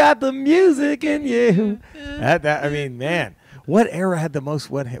 You got the music in you. I mean, man, what era had the most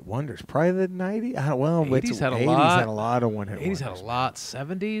one-hit wonders? Probably the 90s? Well, 80s had a 80s lot. had a lot of one-hit 80s wonders. had a lot.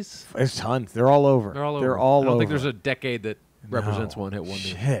 70s? There's tons. They're all over. They're all over. They're all I don't over. think there's a decade that represents No. one-hit wonder.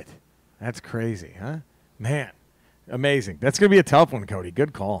 Shit. That's crazy, huh? Man, amazing. That's going to be a tough one, Cody.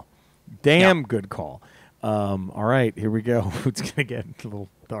 Good call. Damn good call. All right, here we go. It's going to get a little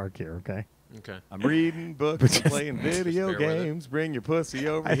dark here, okay? Okay. I'm reading books But and just- playing video bear with it. games. Bring your pussy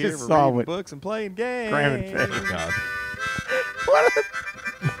over I here. just We're saw reading what books and playing games. Graham said. Oh, God.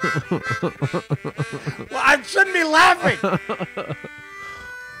 Well, I shouldn't be laughing.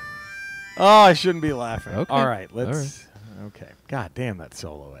 Oh, I shouldn't be laughing. Okay. All right, let's. All right. Okay. God damn that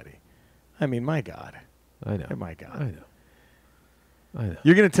solo, Eddie. I mean, my God. I know. Oh, my God. I know. I know.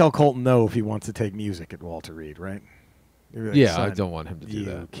 You're going to tell Colton no if he wants to take music at Walter Reed, right? You're like, Yeah, I "Son, don't want him to do you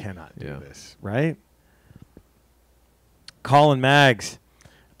that. cannot do Yeah. this, right? Colin Maggs.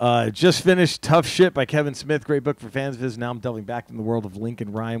 Just finished Tough Shit by Kevin Smith. Great book for fans of his. Now I'm delving back in the world of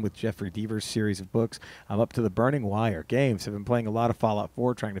Lincoln Rhyme with Jeffrey Deaver's series of books. I'm up to the Burning Wire. Games. Have been playing a lot of Fallout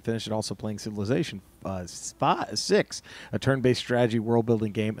 4, trying to finish it. Also playing Civilization 6, a turn-based strategy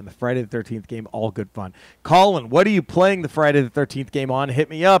world-building game, and the Friday the 13th game. All good fun. Colin, what are you playing the Friday the 13th game on? Hit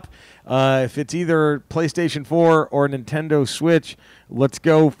me up. If it's either PlayStation 4 or Nintendo Switch, let's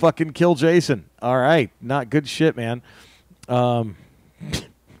go fucking kill Jason. All right. Not good shit, man.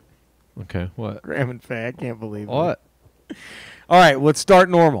 Okay. What? Graham and Faye, I can't believe it. What? All right, let's start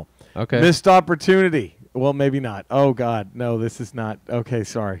normal. Okay. Missed opportunity. Well, maybe not. Oh, God. No, this is not. Okay,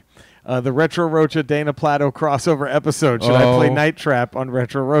 sorry. The Retro Rocha Dana Plato crossover episode. Should I play Night Trap on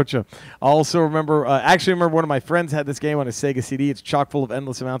Retro Rocha? I also remember, one of my friends had this game on a Sega CD. It's chock full of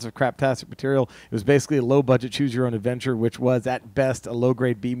endless amounts of craptastic material. It was basically a low-budget choose-your-own adventure, which was, at best, a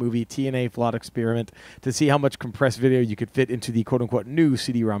low-grade B-movie TNA flawed experiment to see how much compressed video you could fit into the quote-unquote new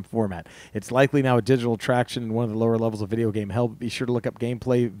CD-ROM format. It's likely now a digital attraction in one of the lower levels of video game hell, but be sure to look up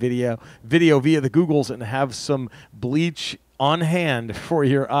gameplay video via the Googles and have some bleach on hand for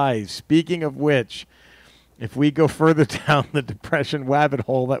your eyes. Speaking of which, if we go further down the depression rabbit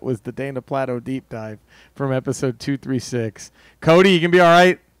hole, that was the Dana Plato deep dive from episode 236. Cody, you can be all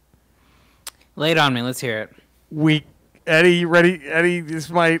right? Lay it on me. Let's hear it. Eddie, you ready? Eddie, this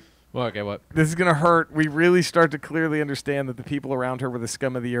might... Well, okay, what? This is going to hurt. We really start to clearly understand that the people around her were the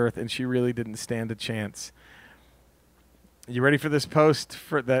scum of the earth, and she really didn't stand a chance. You ready for this post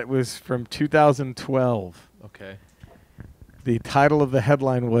that was from 2012? Okay. The title of the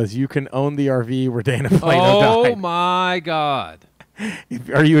headline was, "You Can Own the RV Where Dana Plato Died." Oh, my God.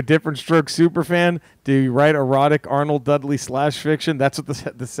 Are you a Different Stroke super fan? Do you write erotic Arnold Dudley / fiction? That's what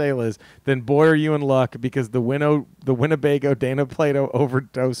the sale is. Then boy, are you in luck, because the Winnebago Dana Plato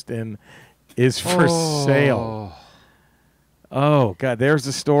overdosed in is for sale. Oh, God, there's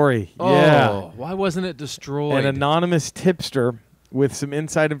the story. Yeah. Why wasn't it destroyed? An anonymous tipster with some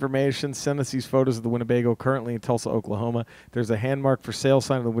inside information sent us these photos of the Winnebago, currently in Tulsa, Oklahoma. There's a hand mark for sale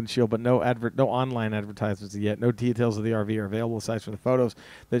sign on the windshield, but no online advertisements yet. No details of the RV are available aside from the photos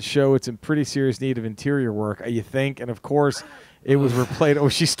that show it's in pretty serious need of interior work, you think. And, of course, it was where Plato... Oh,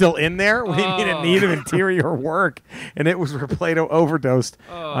 she's still in there? What do you mean in need of interior work? And it was where Plato overdosed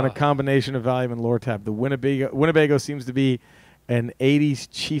on a combination of Valium and Lortab. The Winnebago seems to be an 80s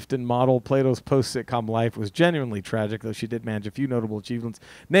chieftain model. Plato's post-sitcom life was genuinely tragic, though she did manage a few notable achievements,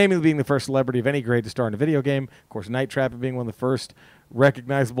 namely being the first celebrity of any grade to star in a video game. Of course, Night Trap being one of the first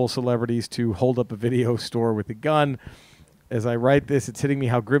recognizable celebrities to hold up a video store with a gun. As I write this, it's hitting me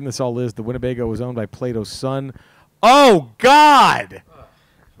how grim this all is. The Winnebago was owned by Plato's son. Oh, God!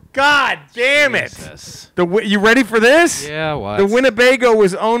 God damn it! You ready for this? Yeah, what? The Winnebago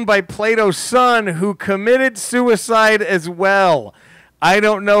was owned by Plato's son, who committed suicide as well. I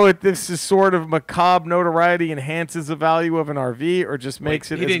don't know if this is sort of macabre notoriety enhances the value of an RV or just makes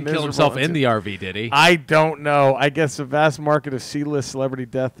it as miserable. He didn't kill himself in the RV, did he? I don't know. I guess a vast market of C-list celebrity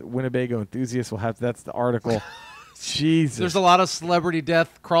death Winnebago enthusiasts will have. That's the article. Jesus. There's a lot of celebrity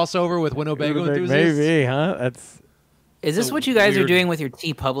death crossover with Winnebago enthusiasts. Maybe, huh? That's... Is this what you guys are doing with your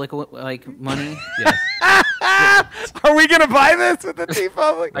T-Public money? Yes. Are we going to buy this with the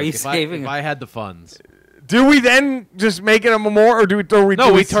T-Public? Are you saving? If I had the funds. Do we then just make it a memorial, or do we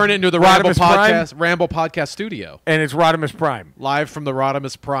turn it into the Ramble Podcast Studio. And it's Rodimus Prime. Live from the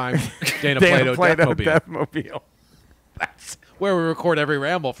Rodimus Prime Dana Plato Deathmobile. That's where we record every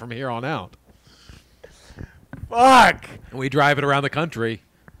Ramble from here on out. Fuck. And we drive it around the country.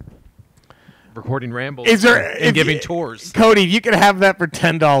 Recording Rambles and giving tours. Cody, if you could have that for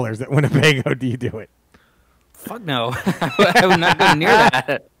 $10 at Winnebago, do you do it? Fuck no. I would not go near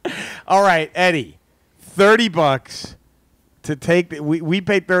that. All right, Eddie. $30 to take we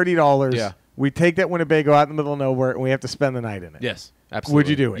paid $30. Yeah. We take that Winnebago out in the middle of nowhere and we have to spend the night in it. Yes, absolutely. Would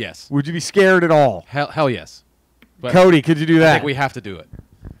you do it? Yes. Would you be scared at all? Hell yes. But Cody, could you do that? I think we have to do it.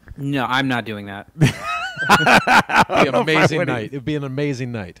 No, I'm not doing that. It'd be an amazing night. It'd be an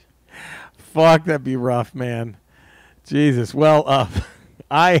amazing night. Fuck, that'd be rough, man. Jesus. Well,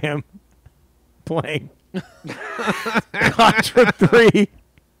 I am playing Contra 3.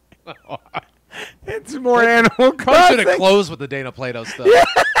 It's more Animal Coach Crossing. should have closed with the Dana Plato stuff. Yeah.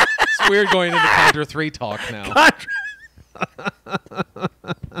 It's weird going into Contra 3 talk now.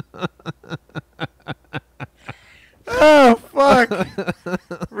 Oh, fuck.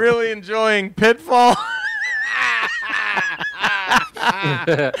 Really enjoying Pitfall.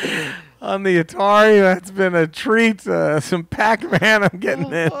 On the Atari, that's been a treat. Some Pac-Man I'm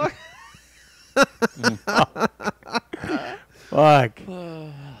getting in. Fuck.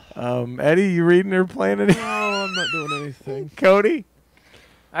 Eddie, you reading or playing any? No, I'm not doing anything. Cody?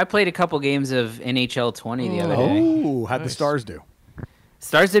 I played a couple games of NHL 20 the other day. Oh, how'd the Stars do?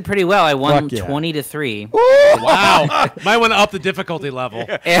 Stars did pretty well. I won 20-3. Wow. Might want to up the difficulty level.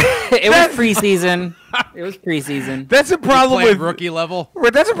 It was preseason. That's a problem with rookie level.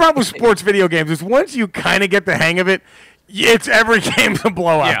 Right, that's a problem with sports video games. Is once you kind of get the hang of it, it's every game's a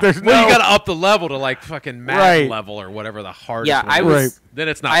blowout. Yeah. There's you got to up the level to like fucking Madden level or whatever the hardest. Yeah, I was. Then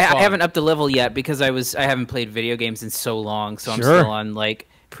it's not. I fun. haven't upped the level yet because I haven't played video games in so long. So I'm still on like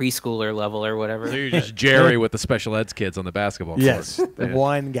preschooler level or whatever. So you're just Jerry with the special eds kids on the basketball court. Yes, the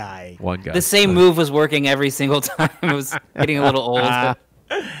one guy. One guy. The same move was working every single time. It was getting a little old.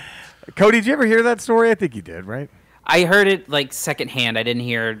 Cody, did you ever hear that story? I think you did, right? I heard it like secondhand. I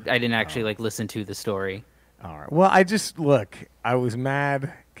didn't actually like listen to the story. All right. Well, I was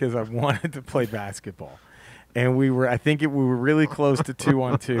mad because I wanted to play basketball. And we were really close to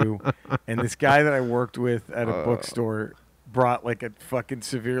 2-on-2. And this guy that I worked with at a bookstore brought like a fucking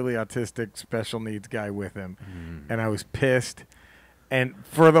severely autistic special needs guy with him. And I was pissed. And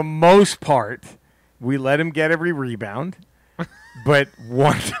for the most part, we let him get every rebound. But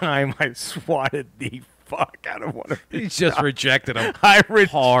one time I swatted the fuck out of one of his He just shots. rejected him. I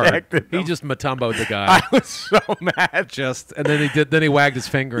Hard. rejected him. He just Matumbo'd the guy. I was so mad. And then he wagged his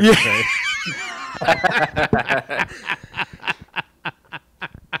finger in his face.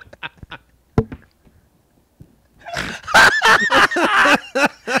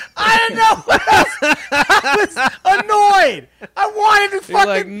 I didn't know what else. I was annoyed. I wanted to You're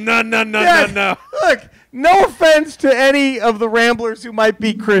fucking. like, no. Look, no offense to any of the Ramblers who might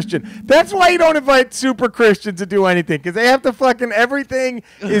be Christian. That's why you don't invite super Christians to do anything, because they have to fucking, everything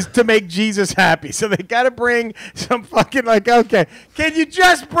is to make Jesus happy. So they got to bring some fucking, like, okay, can you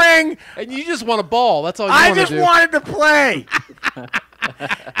just bring. And you just want a ball. That's all you want to do. I just wanted to play.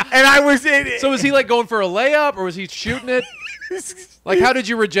 And I was in. So was he like going for a layup, or was he shooting it? Like, how did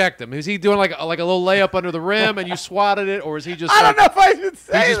you reject him? Is he doing like a little layup under the rim and you swatted it, or is he just? I don't know if I should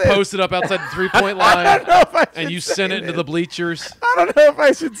say He just this. posted up outside the 3-point line. I don't know if I should and you say sent it into this. the bleachers. I don't know if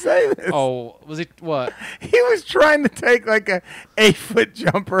I should say this. Oh, was he what? He was trying to take like a 8-foot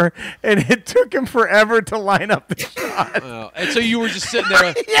jumper, and it took him forever to line up the shot. Oh, and so you were just sitting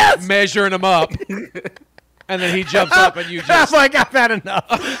there Yes. measuring him up, and then he jumps up and you I'm just like, I've had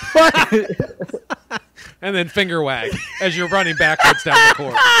enough. and then finger wag as you're running backwards down the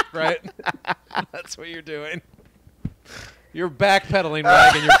court, right? That's what you're doing. You're backpedaling,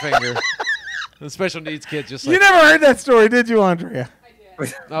 wagging your finger. The special needs kid just like You never heard that story, did you, Andrea? I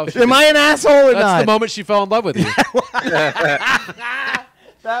did. oh, she Am did. I an asshole or That's not? the moment she fell in love with you.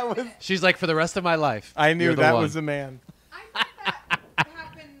 That was. She's like, for the rest of my life. I knew you're the that one. was the man. I thought that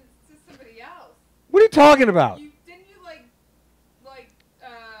happened to somebody else. What are you talking about? Didn't you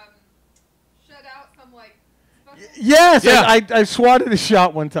shut out some like special? Yes, Yeah. I swatted a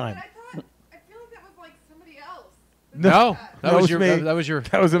shot one But time. I feel like that was like somebody else. No, That that was was your me. that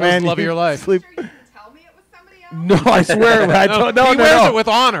was a man. the love of your life. Sleep. Sure you didn't tell me it was somebody else? No, I swear. I don't. No, he no, wears no. it with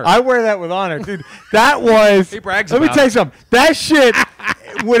honor. I wear that with honor, dude. That was. He brags Let me about tell you it. something. That shit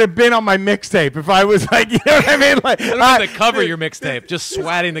would have been on my mixtape if I was like, you know what I mean? Like, Literally the cover of your mixtape, just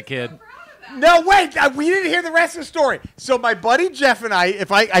swatting the kid. no, wait. We didn't hear the rest of the story. So my buddy Jeff and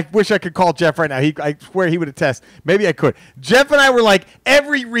I wish I could call Jeff right now. I swear he would attest. Maybe I could. Jeff and I were like,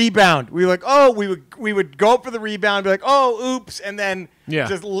 every rebound, we were like, oh, we would go up for the rebound, be like, oh, oops, and then Yeah.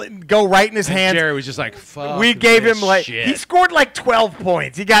 just go right in his And hands. Jerry was just like, fuck. We gave this him like shit. he scored like 12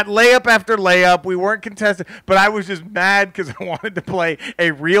 points. He got layup after layup. We weren't contested, but I was just mad because I wanted to play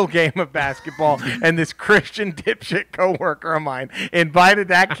a real game of basketball. And this Christian dipshit coworker of mine invited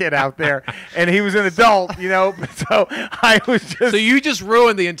that kid out there, and he was an adult, you know. So I was just So you just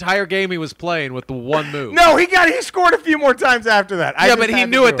ruined the entire game he was playing with the one move. no. He scored a few more times after that. I Yeah, just but he had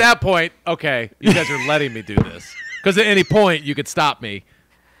to knew do at it. that point, okay, you guys are letting me do this. Because at any point, you could stop me.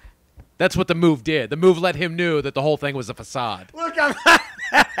 That's what the move did. The move let him know that the whole thing was a facade. Look, I'm not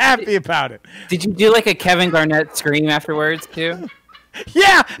happy about it. Did you do like a Kevin Garnett scream afterwards too?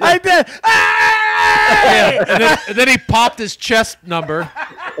 Yeah, I did. Hey! Yeah, and then he popped his chest number,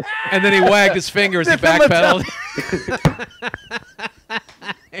 and then he wagged his finger as he backpedaled.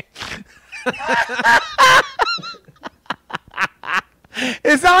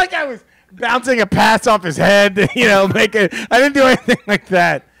 It's not like I was bouncing a pass off his head, you know, I didn't do anything like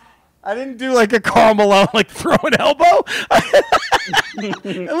that. I didn't do like a Karl Malone, like throw an elbow. At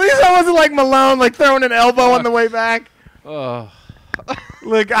least I wasn't like Malone, like throwing an elbow on the way back. Oh.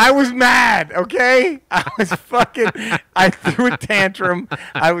 Look, I was mad, okay? I threw a tantrum.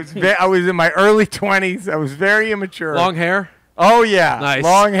 I was in my early 20s. I was very immature. Long hair? Oh, yeah. Nice.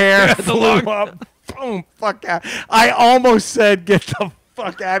 Long hair, Yeah, flew up, boom, fuck out. I almost said, get the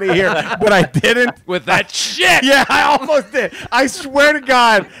fuck out of here, but I didn't. With that shit! Yeah, I almost did. I swear to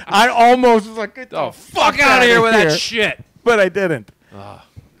God, I almost was like, get the Oh, fuck out of here with that shit! But I didn't.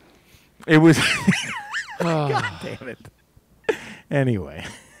 It was... God damn it. Anyway.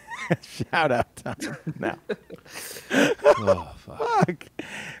 Shout out time. No. Oh, Fuck.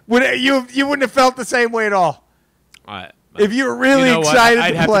 You wouldn't have felt the same way at all. All right. If you were really You know what? excited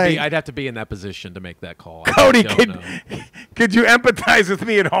I'd to have play. I'd have to be in that position to make that call. I Cody, don't know. could you empathize with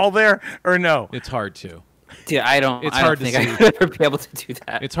me at all there or no? It's hard to. Dude, I don't. It's I don't hard to think see. I could ever be able to do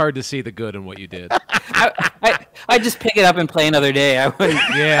that. It's hard to see the good in what you did. I'd just pick it up and play another day. I wouldn't.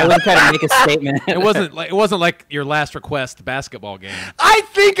 Yeah. I wouldn't try to make a statement. It wasn't like your last request basketball game. I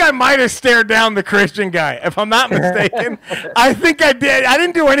think I might have stared down the Christian guy, if I'm not mistaken. I think I did. I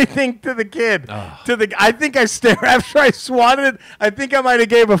didn't do anything to the kid. I think I stared after I swatted it. I think I might have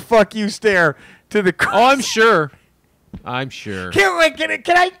gave a fuck you stare to the Christian. Oh, I'm sure. Can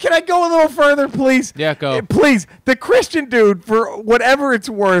I go a little further, please? Yeah, go. Please. The Christian dude, for whatever it's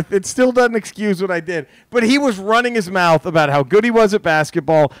worth, it still doesn't excuse what I did. But he was running his mouth about how good he was at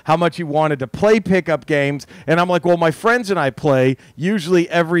basketball, how much he wanted to play pickup games. And I'm like, well, my friends and I play usually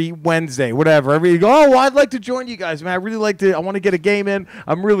every Wednesday, whatever. You go, oh, well, I'd like to join you guys, man. I want to get a game in.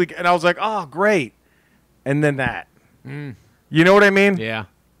 And I was like, oh, great. And then that. You know what I mean? Yeah.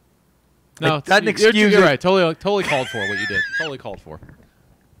 No, doesn't excuse you're it. right. Totally called for what you did. Totally called for.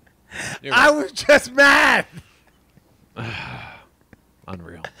 You're I right. was just mad.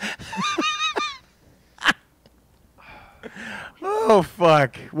 Unreal. Oh,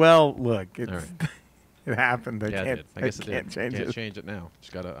 fuck. Well, look, it's, All right. it happened. Yeah, it did. I guess it can't did. change Can't it. change it now.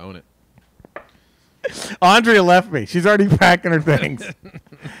 Just got to own it. Andrea left me. She's already packing her things.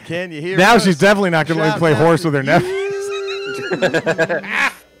 Can you hear Now us? she's definitely not going to let me Shout play out horse to with her nephews.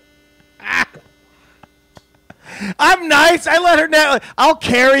 I'm nice. I let her. I'll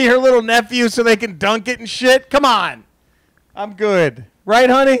carry her little nephew so they can dunk it and shit. Come on, I'm good, right,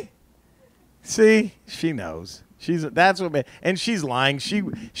 honey? See, she knows. That's what. And she's lying.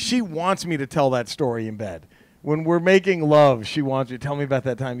 She wants me to tell that story in bed. When we're making love, she wants you to tell me about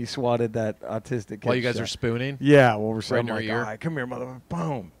that time you swatted that autistic kid. While you guys shot. are spooning? Yeah, well, we're Right saying in her like, ear? all right, come here, motherfucker.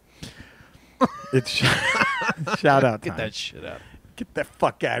 Boom. It's shout out time. Get that shit out. Get the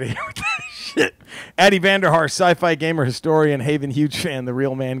fuck out of here with that shit. Addie Vanderhaar, sci-fi gamer, historian, Haven, huge fan, The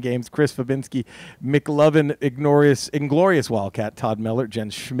Real Man Games, Chris Fabinski, McLovin, Inglorious Wildcat, Todd Mellert, Jen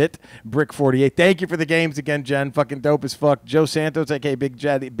Schmidt, Brick48. Thank you for the games again, Jen. Fucking dope as fuck. Joe Santos, a.k.a. Big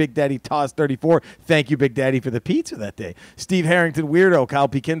Daddy Toz34. Thank you, Big Daddy, for the pizza that day. Steve Harrington, Weirdo, Kyle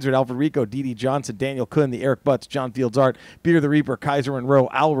P. Kinsert, Alfred Rico, Dee Johnson, Daniel Kuhn, the Eric Butts, John Fields Art, Peter the Reaper, Kaiser and Rowe,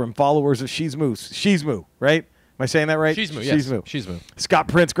 Alram, followers of Shizmu, right? Am I saying that right? Shizmu, yes. Shizmu. Scott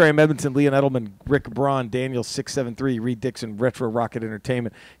Prince, Graham Edmondson, Leon Edelman, Rick Braun, Daniel 673, Reed Dixon, Retro Rocket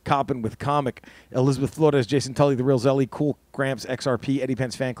Entertainment, Coppin with Comic, Elizabeth Flores, Jason Tully, The Real Zelly, Cool Gramps, XRP, Eddie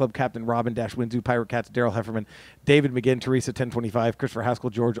Pence Fan Club, Captain Robin, Windu, Pirate Cats, Daryl Hefferman, David McGinn, Teresa 1025, Christopher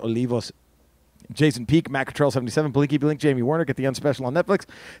Haskell, George Olivos, Jason Peak, Matt Cottrell 77, Blinky Blink, Jamie Warner, get the unspecial on Netflix.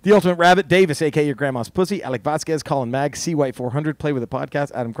 The Ultimate Rabbit, Davis, a.k.a. Your Grandma's Pussy, Alec Vasquez, Colin Mag, C. White 400, Play With a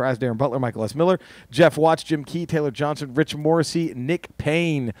Podcast, Adam Kreis, Darren Butler, Michael S. Miller, Jeff Watts, Jim Key, Taylor Johnson, Rich Morrissey, Nick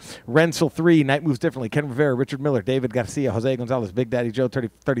Payne, Renzel 3, Night Moves Differently, Ken Rivera, Richard Miller, David Garcia, Jose Gonzalez, Big Daddy Joe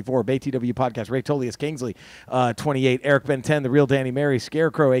 34, Bay TW Podcast, Ray Tolius, Kingsley 28, Eric Ben 10, The Real Danny Mary,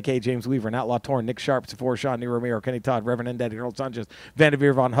 Scarecrow, a.k.a. James Weaver, and Outlaw Torn, Nick Sharp, Sephora Shaw, Neil Romero, Kenny Todd, Reverend N. Daddy, Harold Sanchez,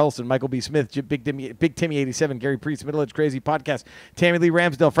 Vanderveer Von Hulsen, Michael B. Smith, Big Timmy 87, Gary Priest, Middle Edge Crazy Podcast, Tammy Lee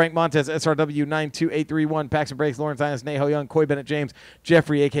Ramsdale, Frank Montez, SRW 92831, Paxton Breaks, Lawrence Innes, Neho Young, Coy Bennett James,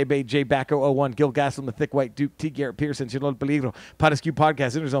 Jeffrey, a.k.a. J. Backo 01, Gil Gaslam, The Thick White Duke, T. Garrett Pearson, Chilol Peligro, Podescu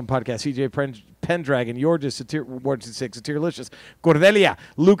Podcast, Interzone Podcast, CJ Pendragon, Yorges, Ward 6, Satirlicious, Cordelia,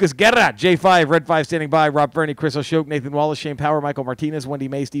 Lucas Guerra, J5, Red 5 standing by, Rob Fernie, Chris O'Shoke, Nathan Wallace, Shane Power, Michael Martinez, Wendy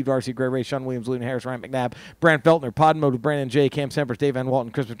May, Steve Darcy, Gray Ray, Sean Williams, Luna Harris, Ryan McNabb, Brant Feltner, Pod Mode with Brandon J, Cam Sempers, Dave Van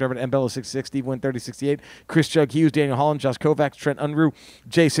Walton, Chris McDermott, M. Bello 66, Steve Wynn 3068, Chris Chug Hughes, Daniel Holland, Josh Kovacs, Trent Unruh,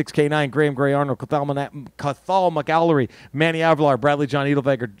 J6K9, Graham Gray Arnold, Cathal McAllery, Manny Avalar, Bradley John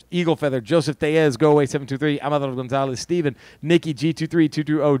Eagle Feather, Joseph Tellez, Go Away 723, Amador Gonzalez, Steven, Nikki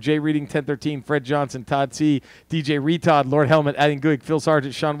G23220, Jay Reading 1013, Fred Johnson, Todd C, DJ Retod, Lord Helmet, Adding Good, Phil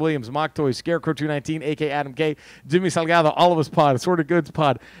Sargent, Sean Williams, Mock Toys, Scarecrow 219, AK Adam K, Jimmy Salgado, All of Us Pod, Assorted Goods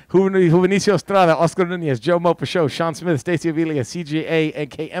Pod, Juvenicio Estrada, Oscar Nunez, Joe Mopa Show, Sean Smith, Stacey Avilia, CJA,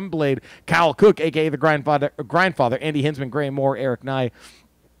 aka M Blade, Kyle Cook, aka The Grindfather, Andy Hinsman, Graham Moore, Eric Nye,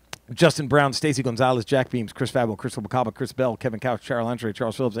 Justin Brown, Stacey Gonzalez, Jack Beams, Chris Fabo, Crystal Bacaba, Chris Bell, Kevin Couch, Cheryl Entry,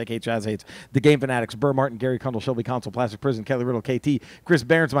 Charles Phillips, A.K. Chaz Hates, The Game Fanatics, Burr Martin, Gary Kundle, Shelby Console, Plastic Prison, Kelly Riddle, KT, Chris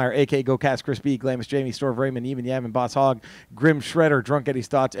Behrensmeyer, A.K. Go Cast, Chris B, Glamis Jamie, Store of Raymond, Even Yavin, Boss Hog, Grim Shredder, Drunk Eddie's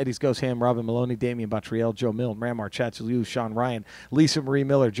Thoughts, Eddie's Ghost Ham, Robin Maloney, Damian Batriel, Joe Milne, Ramar, Chatchaliu, Sean Ryan, Lisa Marie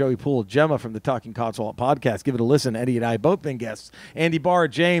Miller, Joey Poole, Gemma from the Talking Console Podcast. Give it a listen. Eddie and I both been guests. Andy Barr,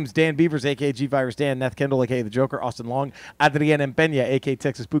 James, Dan Beavers, A.K. G-Virus Dan, Neth Kendall, A.K. The Joker, Austin Long, Adrian Empena, A.K.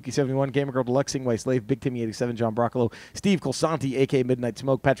 Texas Spooky 71, Gamer Girl Deluxe, Singway Slave, Big Timmy 87, John Broccolo, Steve Colsanti, A.K. Midnight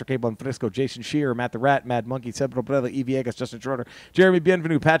Smoke, Patrick A. Bonfrisco, Jason Shearer, Matt the Rat, Mad Monkey, Sebro Brother, E. Viegas, Justin Schroeder, Jeremy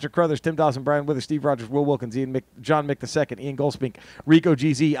Bienvenu, Patrick Crothers, Tim Dawson, Brian Wither, Steve Rogers, Will Wilkins, John Mick II, Ian Goldspink, Rico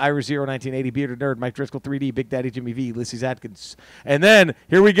GZ, Ira 1980, Bearded Nerd, Mike Driscoll 3D, Big Daddy Jimmy V, Ulysses Atkins. And then,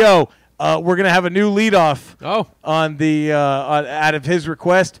 here we go. we're gonna have a new leadoff. Oh. On the out of his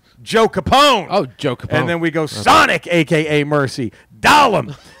request, Joe Capone. Oh, Joe Capone. And then we go Sonic, a.k.a. Mercy.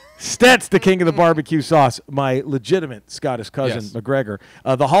 Dahlem. Stets, the king of the barbecue sauce, my legitimate Scottish cousin, Yes. McGregor.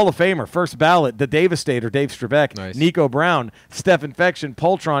 The Hall of Famer, first ballot, the Devastator, Dave Strebeck, Nice. Nico Brown, Steph Infection,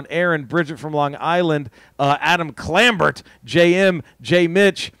 Poltron, Aaron, Bridget from Long Island, Adam Clambert, JM, J.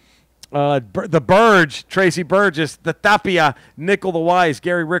 Mitch, the Byrds, Tracy Burgess, the Tapia, Nickel the Wise,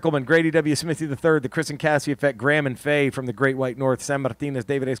 Gary Rickelman, Grady W. Smithy III, the Chris and Cassie Effect, Graham and Faye from the Great White North, San Martinez,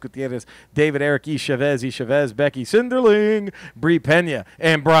 David S. Gutierrez, David Eric E. Chavez, Becky Cinderling, Bree Pena,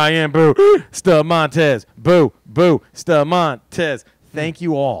 and Brian Boo Stamontes. Boo Stamontes. Thank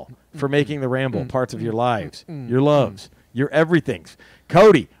you all for making the Ramble parts of your lives, your loves, your everythings.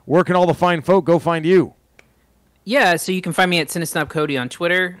 Cody, where can all the fine folk go find you? Yeah, so you can find me at Cinesnob Cody on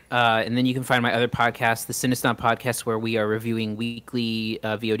Twitter, and then you can find my other podcast, the Cinesnob Podcast, where we are reviewing weekly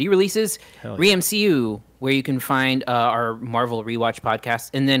VOD releases. Hell yeah. ReMCU, where you can find our Marvel Rewatch podcast,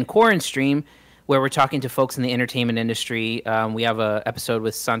 and then Quarren Stream, where we're talking to folks in the entertainment industry. We have an episode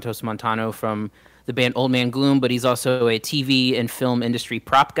with Santos Montano from the band Old Man Gloom, but he's also a TV and film industry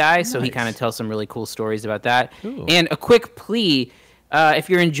prop guy, so he kind of tells some really cool stories about that. Cool. And a quick plea, if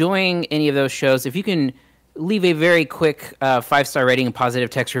you're enjoying any of those shows, if you can leave a very quick 5-star rating and positive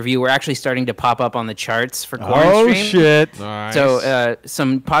text review. We're actually starting to pop up on the charts for Quarren Oh, Stream. shit. Nice. So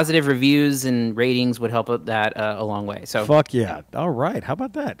some positive reviews and ratings would help out that a long way. So Fuck yeah. All right. How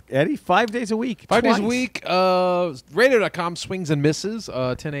about that? Eddie, 5 days a week. 5 days a twice. week. Radio.com swings and misses,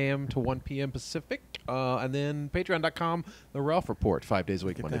 10 a.m. to 1 p.m. Pacific. And then Patreon.com, The Ralph Report, 5 days a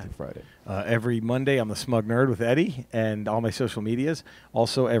week, Monday through Friday. Every Monday, I'm the Smug Nerd with Eddie and all my social medias.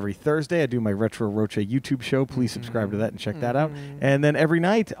 Also, every Thursday, I do my Retro Rocha YouTube show. Please subscribe to that and check that out. And then every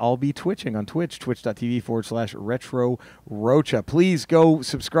night, I'll be twitching on Twitch, twitch.tv/Retro Rocha. Please go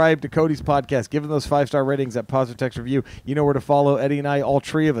subscribe to Cody's podcast. Give him those 5-star ratings, that positive text review. You know where to follow Eddie and I, all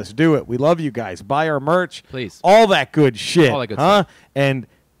three of us. Do it. We love you guys. Buy our merch. Please. All that good shit. All that good huh? stuff. And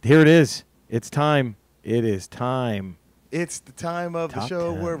here it is. It's time. It is time. It's the time of the Top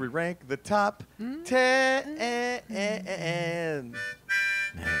show 10. where we rank the top 10.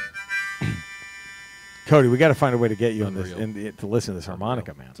 Cody, we got to find a way to get you on this Unreal. and to listen to this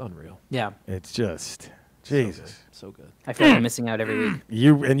harmonica, man. It's unreal. yeah, It's just Jesus. So good. I feel like I'm missing out every week.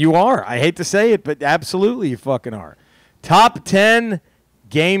 You are. I hate to say it, but absolutely you fucking are. Top 10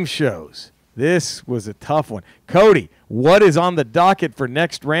 game shows. This was a tough one. Cody, what is on the docket for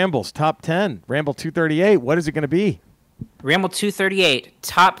next Rambles? Top 10. Ramble 238. What is it going to be? Ramble 238,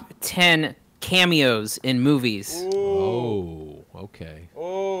 top 10 cameos in movies. Oh, okay.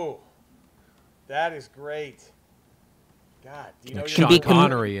 Oh, that is great. God, do you Like know Sean be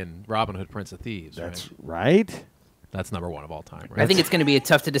Connery in Robin Hood, Prince of Thieves. That's right? right. That's number one of all time, right? I think it's going to be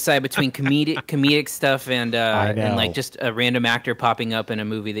tough to decide between comedic stuff and know. like just a random actor popping up in a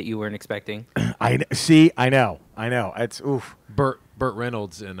movie that you weren't expecting. I know. It's oof. Burt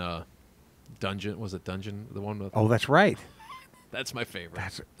Reynolds in Dungeon. Was it Dungeon? The one with. Oh, that's right. That's my favorite.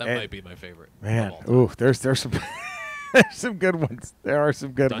 That and- might be my favorite. Man, of all time. ooh, there's some there's some good ones. There are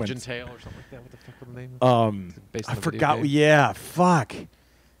some good Dungeon ones. Tale or something like that. What the fuck was the name? Based I on a video forgot. game? Yeah, fuck.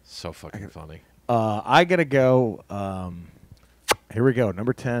 So fucking funny. I gotta go. Here we go.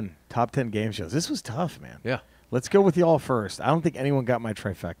 Number 10, top 10 game shows. This was tough, man. Yeah. Let's go with y'all first. I don't think anyone got my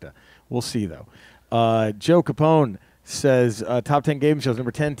trifecta. We'll see though. Joe Capone says top 10 game shows. Number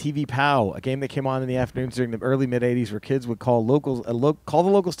 10, TV Pow, a game that came on in the afternoons during the early mid 80s, where kids would call call the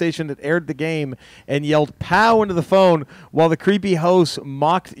local station that aired the game and yelled "pow" into the phone while the creepy host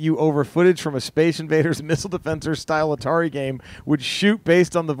mocked you over footage from a Space Invaders Missile Defender style Atari game, would shoot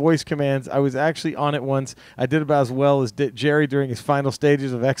based on the voice commands. I was actually on it once. I did about as well as Jerry during his final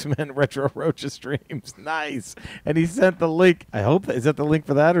stages of X-Men Retro Rocha streams. Nice. And he sent the link. I hope is that the link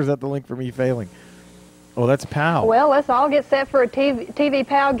for that, or is that the link for me failing? Oh, that's POW. Well, let's all get set for a TV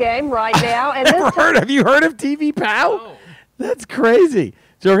POW game right now. And Never this heard. Have you heard of TV POW? No. That's crazy.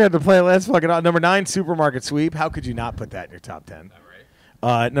 Joker had to play it. Let's fucking out. Number 9, Supermarket Sweep. How could you not put that in your top 10?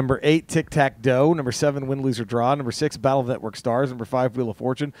 Number 8, Tic Tac Dough. Number 7, Win, Lose, or Draw. Number 6, Battle of Network Stars. Number 5, Wheel of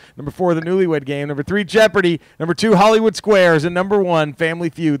Fortune. Number 4, The Newlywed Game. Number 3, Jeopardy. Number 2, Hollywood Squares. And number 1, Family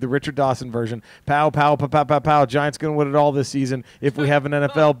Feud, the Richard Dawson version. Pow, pow, pow, pow, pow, pow. Giants going to win it all this season. If we have an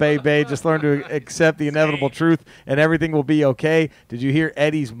NFL, baby, just learn to accept the inevitable truth, and everything will be okay. Did you hear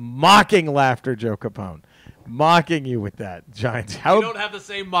Eddie's mocking laughter, Joe Capone? Mocking you with that, Giants. You don't have the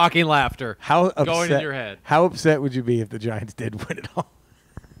same mocking laughter going in your head. How upset would you be if the Giants did win it all?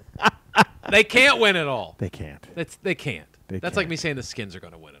 They can't win it all. They can't. They can't. That's like me saying the Skins are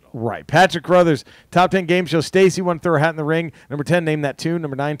going to win it all. Right. Patrick Carruthers, top 10 game show. Stacy, want to throw her hat in the ring. Number 10, name that tune.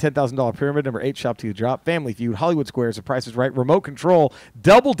 Number 9, $10,000 pyramid. Number 8, shop to the drop. Family Feud, Hollywood Squares, The Price is Right, Remote Control,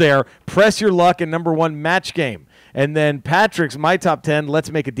 Double Dare, Press Your Luck, and number 1, Match Game. And then Patrick's my top 10,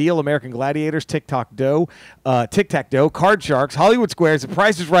 Let's Make a Deal, American Gladiators, Tic-Tac-Toe, Card Sharks, Hollywood Squares, The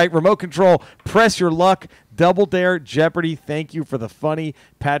Price is Right, Remote Control, Press Your Luck, Double Dare, Jeopardy. Thank you for the funny,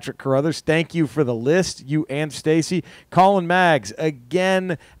 Patrick Carruthers. Thank you for the list, you and Stacy. Colin Maggs,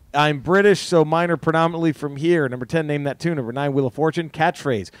 again, I'm British, so mine are predominantly from here. Number 10, name that tune. Number 9, Wheel of Fortune,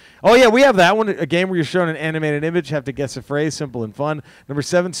 Catchphrase. Oh, yeah, we have that one. A game where you're shown an animated image, have to guess a phrase, simple and fun. Number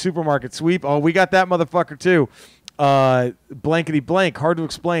 7, Supermarket Sweep. Oh, we got that motherfucker, too. Blankety blank, hard to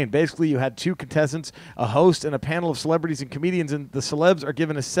explain. Basically, you had 2 contestants, a host, and a panel of celebrities and comedians, and the celebs are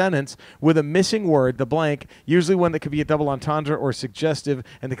given a sentence with a missing word, the blank, usually one that could be a double entendre or suggestive,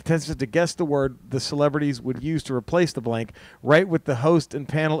 and the contestants had to guess the word the celebrities would use to replace the blank. Right with the host and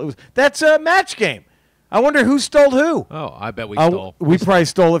panel, that's a match game. I wonder who stole who. Oh, I bet we stole. We probably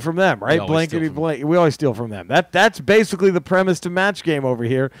stole it from them, right? We Blankety blank. We always steal from them. That's basically the premise to Match Game over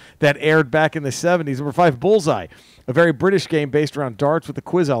here that aired back in the 70s. Number 5, Bullseye. A very British game based around darts with a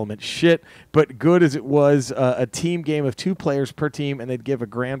quiz element. Shit, but good as it was, a team game of 2 players per team, and they'd give a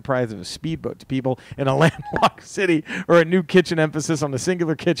grand prize of a speedboat to people in a landlocked city or a new kitchen, emphasis on the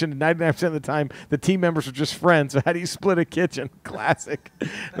singular kitchen. 99% of the time, the team members are just friends. So how do you split a kitchen? Classic.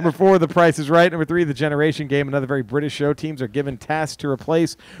 Number 4, The Price is Right. Number 3, The Generation Game, another very British show. Teams are given tasks to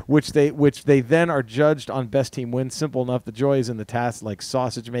replace, which they then are judged on best team wins. Simple enough. The joy is in the tasks like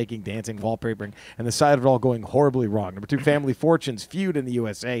sausage making, dancing, wallpapering, and the side of it all going horribly wrong. Number 2, Family Fortunes, Feud in the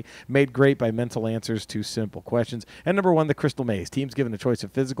USA, made great by mental answers to simple questions. And number 1, The Crystal Maze. Teams given a choice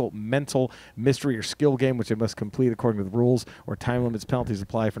of physical, mental, mystery, or skill game, which they must complete according to the rules, or time limits, penalties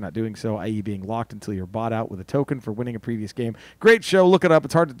apply for not doing so, i.e. being locked until you're bought out with a token for winning a previous game. Great show. Look it up.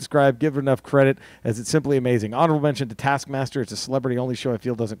 It's hard to describe. Give it enough credit as it's simply amazing. Honorable mention to Taskmaster. It's a celebrity-only show. I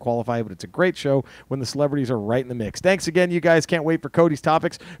feel doesn't qualify, but it's a great show when the celebrities are right in the mix. Thanks again, you guys. Can't wait for Cody's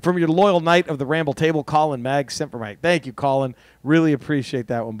topics from your loyal knight of the Ramble table, Colin Maggs, sent from Mike. Thank you, Colin. Really appreciate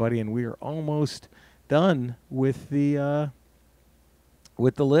that one, buddy. And we are almost done with the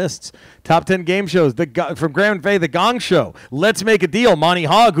lists. Top 10 game shows. From Graham and Faye, The Gong Show. Let's Make a Deal. Monty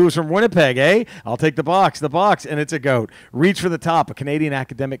Hogg, who's from Winnipeg, eh? I'll take the box, and it's a goat. Reach for the Top, a Canadian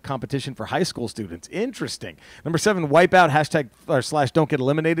academic competition for high school students. Interesting. Number 7, Wipeout, # Don't Get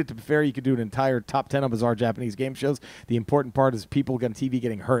Eliminated. To be fair, you could do an entire top 10 of bizarre Japanese game shows. The important part is people on TV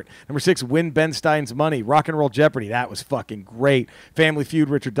getting hurt. Number 6, Win Ben Stein's Money. Rock and Roll Jeopardy. That was fucking great. Family Feud,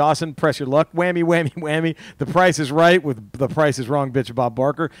 Richard Dawson. Press Your Luck. Whammy, whammy, whammy. The Price is Right with The Price is Wrong, bitch, Bob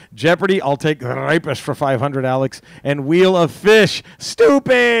Barker. Jeopardy, I'll take the rapist for 500, Alex. And Wheel of Fish,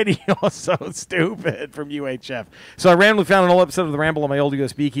 stupid. You're so stupid, from UHF. So I randomly found an old episode of The Ramble on my old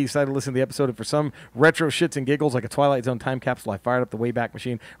USB key. Decided to listen to the episode, and for some retro shits and giggles, like a Twilight Zone time capsule, I fired up the Wayback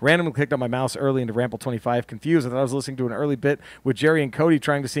Machine, randomly clicked on my mouse early into Ramble 25. Confused, I thought I was listening to an early bit with Jerry and Cody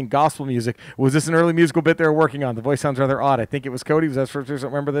trying to sing gospel music. Was this an early musical bit they were working on? The voice sounds rather odd. I think it was Cody. Was that first person?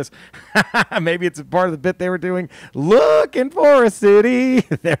 Remember this? Maybe it's a part of the bit they were doing. Looking for a city.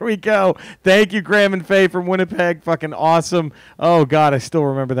 There we go. Thank you, Graham and Faye from Winnipeg. Fucking awesome. Oh, God, I still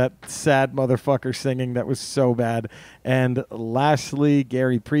remember that sad motherfucker singing. That was so bad. And lastly,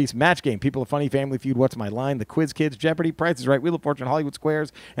 Gary Priest. Match Game. People are Funny. Family Feud. What's My Line? The Quiz Kids. Jeopardy. Price is Right. Wheel of Fortune. Hollywood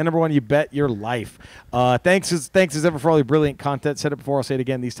Squares. And number 1, You Bet Your Life. Thanks as ever for all your brilliant content. Said it before. I'll say it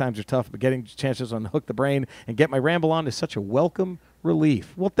again. These times are tough, but getting chances to unhook the brain and get my ramble on is such a welcome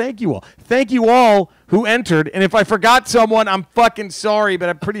relief. Well, thank you all. Thank you all who entered. And if I forgot someone, I'm fucking sorry, but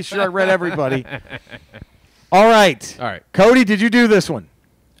I'm pretty sure I read everybody. All right. All right. Cody, did you do this one?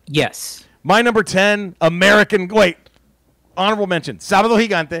 Yes. My number 10, honorable mention. Sábado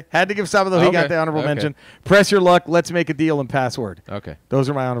Gigante. Had to give Sábado Gigante honorable mention. Press Your Luck. Let's Make a Deal and Password. Okay. Those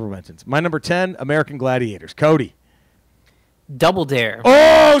are my honorable mentions. My number 10, American Gladiators. Cody. Double Dare.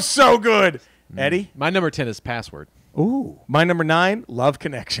 Oh, so good. Eddie? My number 10 is Password. Ooh. My number 9, Love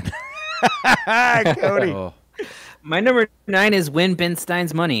Connection. Cody. Oh. My number 9 is Win Ben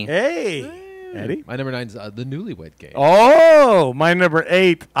Stein's Money. Hey. Eddie? My number 9 is The Newlywed Game. Oh, my number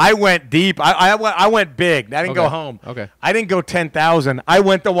 8. I went deep. I went big. I didn't go home. Okay. I didn't go 10,000. I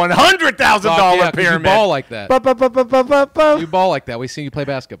went the $100,000 pyramid. You ball like that. Ba-ba-ba-ba-ba-ba. You ball like that. We see you play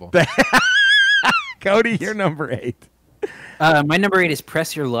basketball. Cody, you're number 8. My number 8 is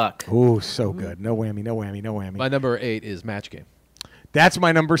Press Your Luck. Ooh, so good. No whammy, no whammy, no whammy. My number 8 is Match Game. That's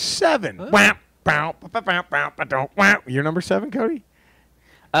my number 7. You're number 7, Cody?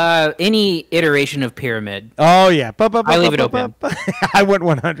 Any iteration of pyramid. Oh yeah. I leave it open. I went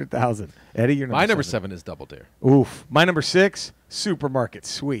 100,000. Eddie, your number My number 7. 7 is Double Dare. Oof. My number 6, supermarket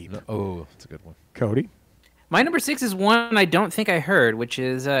sweep. Oh, that's a good one. Cody. My number 6 is one I don't think I heard, which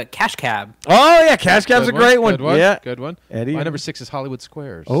is Cash Cab. Oh yeah, Cash Cab's a great one. Good one. Yeah. Good one. Eddie. My number 6 is Hollywood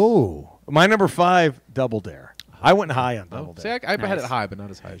Squares. Oh. My number 5, Double Dare. I went high on Double See, Dare. I had Nice. it high, but not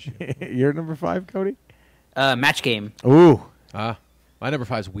as high as you. Your number 5, Cody? Match Game. Ooh. My number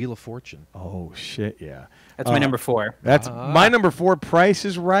 5 is Wheel of Fortune. Oh shit, yeah. That's my number 4. That's my number 4. Price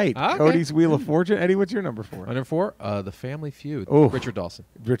is Right. Okay. Cody's Wheel of Fortune. Eddie, what's your number 4? My number 4, The Family Feud. Oh. Richard Dawson.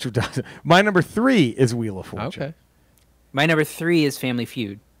 Richard Dawson. My number 3 is Wheel of Fortune. Okay. My number 3 is Family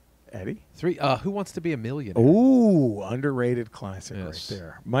Feud. Eddie. 3, Who Wants to Be a Millionaire? Ooh, underrated classic Yes. right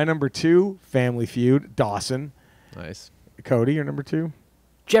there. My number 2, Family Feud. Dawson. Nice. Cody, your number 2?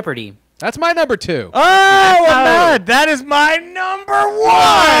 Jeopardy. That's my number 2. Oh, Ahmed, that is my number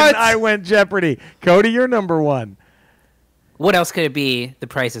 1. I went Jeopardy. Cody, your number 1. What else could it be? The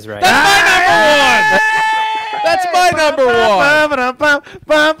Price is Right. That's my number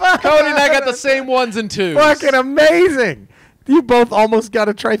 1. Cody and I got the same ones and twos. Fucking amazing. You both almost got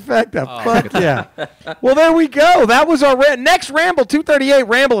a trifecta. Fuck yeah. Well, there we go. That was our next Ramble, 238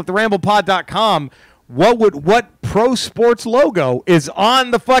 Ramble at theramblepod.com. What pro sports logo is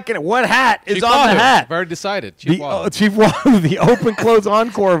on the fucking, what hat is Chief on Wahoo. the hat? I've already decided. Chief Wahoo. Chief Wahoo, the open close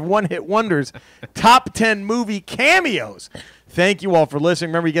encore of one hit wonders, top 10 movie cameos. Thank you all for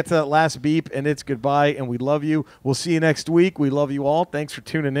listening. Remember, you get to that last beep, and it's goodbye, and we love you. We'll see you next week. We love you all. Thanks for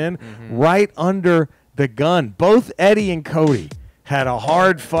tuning in. Right under the gun. Both Eddie and Cody had a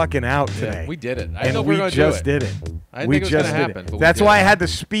hard fucking out today. Yeah, we did it. I And didn't know we were going to do just it. did it. I didn't We think it was just gonna did happen, it. but we That's did why it. I had to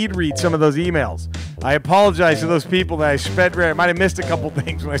speed read some of those emails. I apologize to those people that I sped read. I might have missed a couple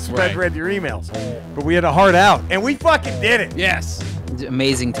things when I sped Right. read your emails. But we had a hard out. And we fucking did it. Yes.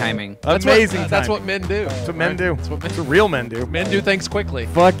 Amazing timing. Amazing That's timing. what men do. That's what men do. That's what That's what real men do. men do things quickly.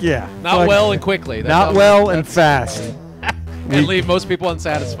 Fuck yeah. Not Fuck well yeah. and quickly. That's Not how- well and that's- fast. And leave most people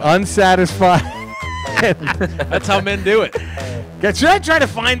unsatisfied. Unsatisfied. That's how men do it. Should I try to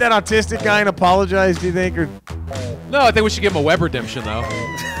find that autistic guy and apologize, do you think? Or No, I think we should give him a web redemption, though.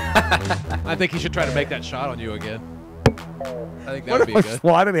 I think he should try to make that shot on you again. I think that what would if be I good.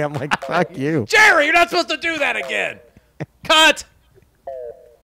 swatted him? I'm like, fuck you. Jerry, you're not supposed to do that again. Cut.